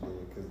nothing she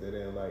did because they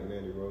didn't like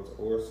Mandy Rose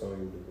or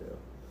Sonya Deville.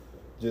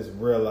 Just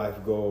real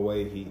life go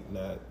away heat,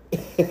 not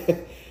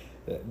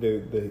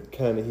the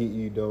kind of heat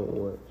you don't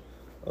want.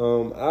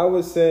 I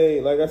would say,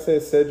 like I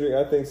said, Cedric.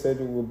 I think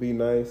Cedric would be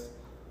nice.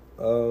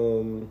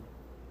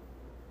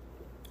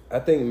 I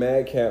think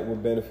Madcap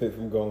would benefit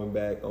from going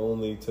back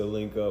only to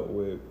link up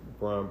with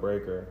Braun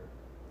Breaker.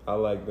 I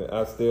like that.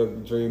 I still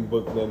dream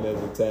book them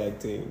as a tag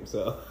team.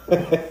 So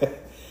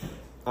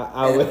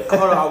I would.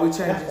 Hold on, are we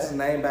changing his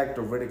name back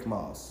to Riddick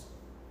Moss?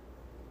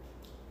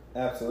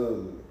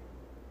 Absolutely.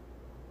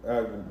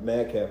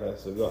 Madcap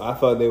has to go. I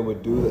thought they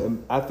would do that.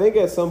 I think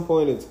at some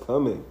point it's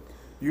coming.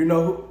 You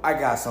know who? I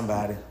got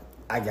somebody.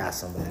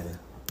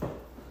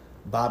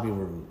 Bobby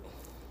Roode.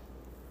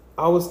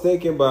 I was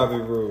thinking Bobby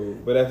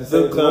Roode, but at the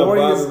same time,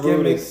 Bobby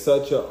Roode is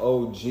such an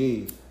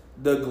OG.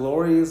 The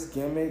glorious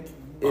gimmick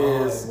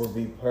is would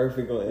be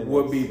perfect on NXT.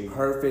 would be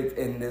perfect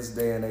in this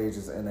day and age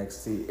as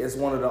NXT. It's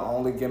one of the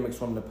only gimmicks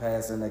from the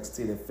past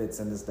NXT that fits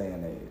in this day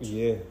and age.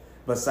 Yeah.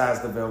 Besides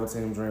the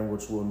Velveteen Dream,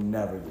 which we'll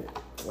never get.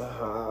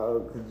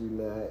 How could you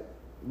not?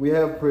 We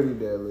have Pretty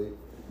Deadly.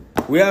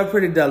 We have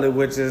Pretty Deadly,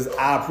 which is,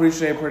 I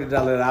appreciate Pretty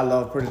Deadly and I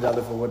love Pretty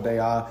Deadly for what they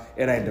are.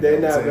 It ain't the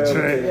Velveteen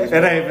Dream. It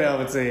ain't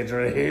Velveteen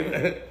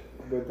Dream.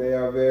 But they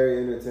are very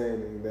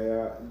entertaining.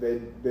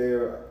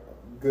 They're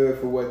good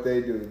for what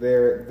they do.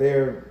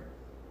 Their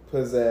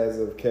pizzazz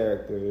of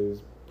character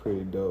is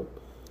pretty dope.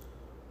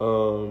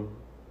 I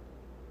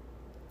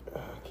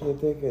can't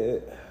think of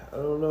it. I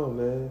don't know,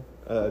 man.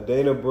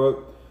 Dana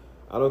Brooke,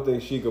 I don't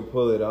think she could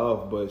pull it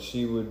off, but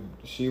she would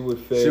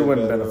fare. She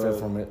wouldn't better benefit on.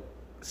 from it.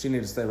 She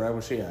need to stay right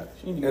where she at.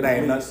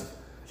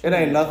 It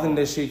ain't nothing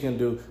that she can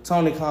do.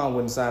 Tony Khan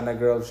wouldn't sign that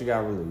girl if she got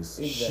released.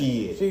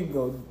 Exactly. Shit. She can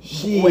go.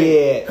 Shit.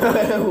 Wait.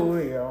 I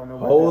don't know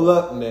about Hold that.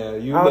 up now. I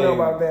don't know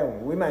about that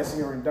one. We might see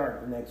her in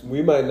dark the next week.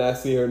 We might not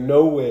see her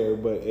nowhere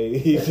but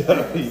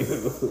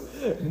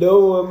AEW. No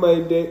one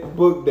might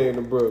book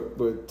Dana Brooke,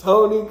 but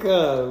Tony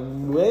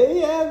Khan may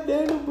have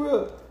Dana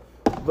Brooke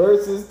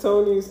versus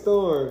Tony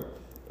Storm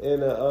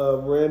in a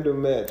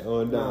random match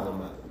on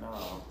Dynamite. No,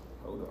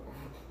 hold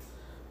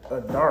on.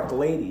 A dark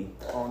lady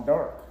on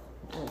dark.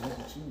 Oh,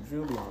 she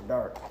really on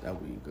dark. That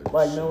would be good.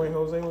 Like No Way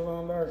Jose was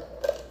on dark.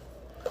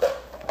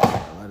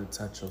 Let it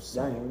touch your Y'all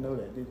soul. didn't even know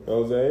that, did you?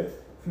 Jose?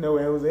 No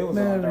Way Jose was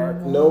on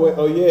dark. No way.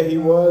 Oh yeah, he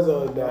was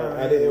on dark.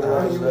 I didn't I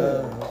watch that.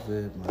 love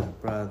it, my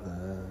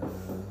brother.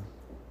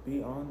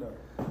 Be on dark.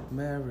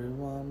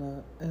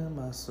 Marijuana in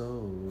my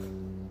soul.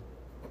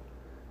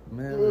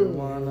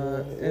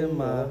 Marijuana in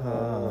my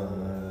heart.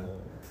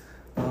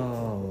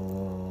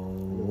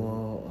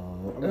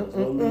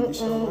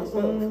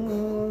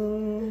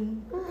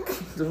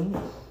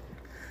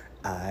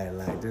 I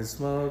like to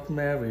smoke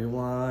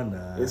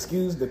marijuana.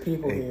 Excuse the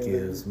people here. It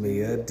gives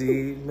me a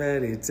deep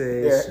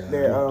meditation.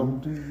 They're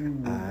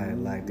I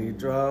like to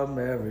draw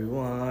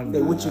marijuana.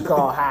 they what you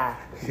call high.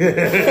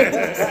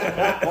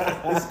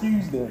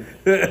 Excuse them.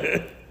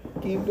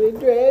 Keep the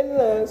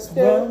dreadlocks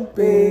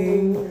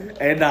Bumping.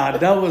 And nah,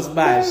 that was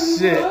my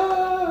shit.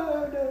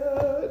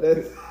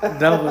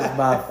 That was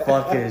my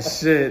fucking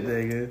shit,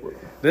 nigga.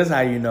 This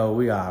how you know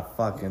we are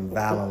fucking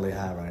violently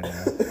high right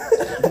now.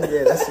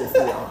 Yeah, that's it for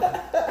y'all.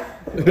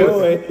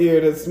 No ain't here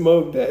to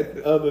smoke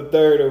that other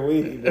third of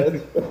weed.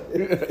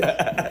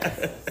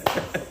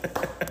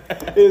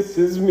 It's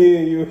just me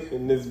and you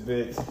in this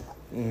bitch.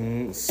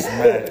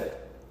 Smack.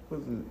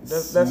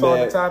 That's all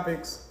the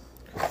topics.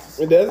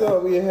 And that's all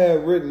we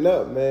had written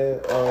up, man.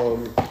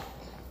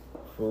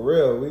 For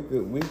real, we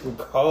could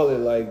call it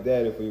like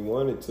that if we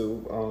wanted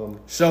to.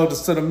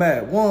 Shoulders to the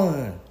mat.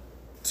 1,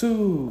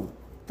 2,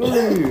 3.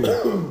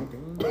 Damn.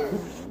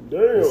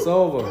 It's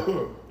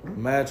over.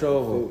 Match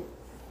over.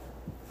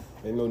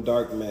 Ain't no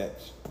dark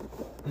match.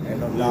 Ain't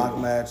no dark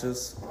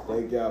matches.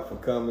 Thank y'all for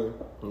coming.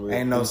 We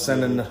Ain't no appreciate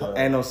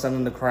y'all.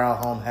 sending the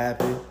crowd home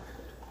happy.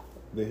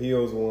 The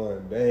heels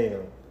won.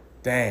 Damn.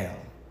 Damn.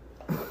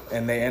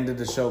 And they ended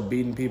the show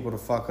beating people the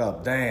fuck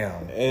up.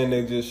 Damn. And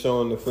they just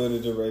showing the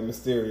footage of Rey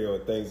Mysterio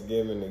at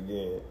Thanksgiving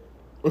again.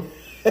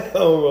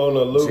 On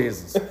a loop.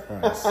 Jesus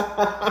Christ.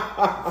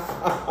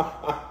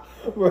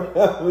 Bro,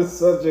 that was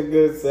such a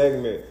good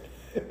segment.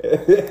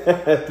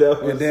 That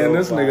was And then so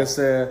this fire. nigga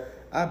said,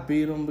 I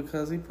beat him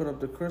because he put up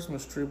the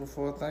Christmas tree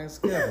before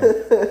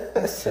Thanksgiving.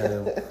 I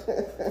said,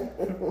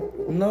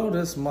 no,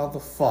 this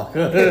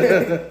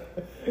motherfucker.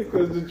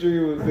 Because the tree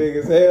was big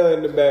as hell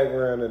in the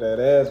background of that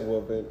ass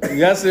whooping.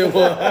 Yes, it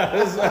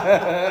was.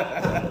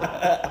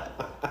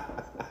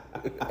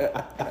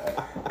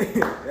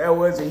 That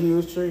was a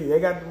huge tree. They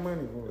got the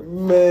money for it.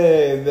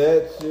 Man,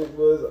 that shit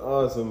was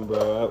awesome, bro.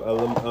 I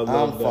love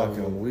I'm that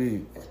fucking one.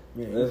 weak.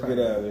 Yeah, Let's get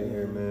out of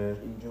here, man.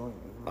 Enjoy it.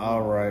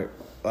 All right.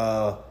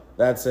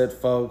 That's it,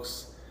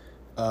 folks.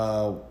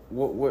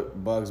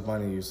 What Bugs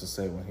Bunny used to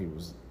say when he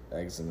was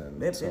exiting.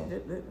 That's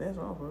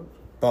all, folks.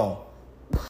 Boom.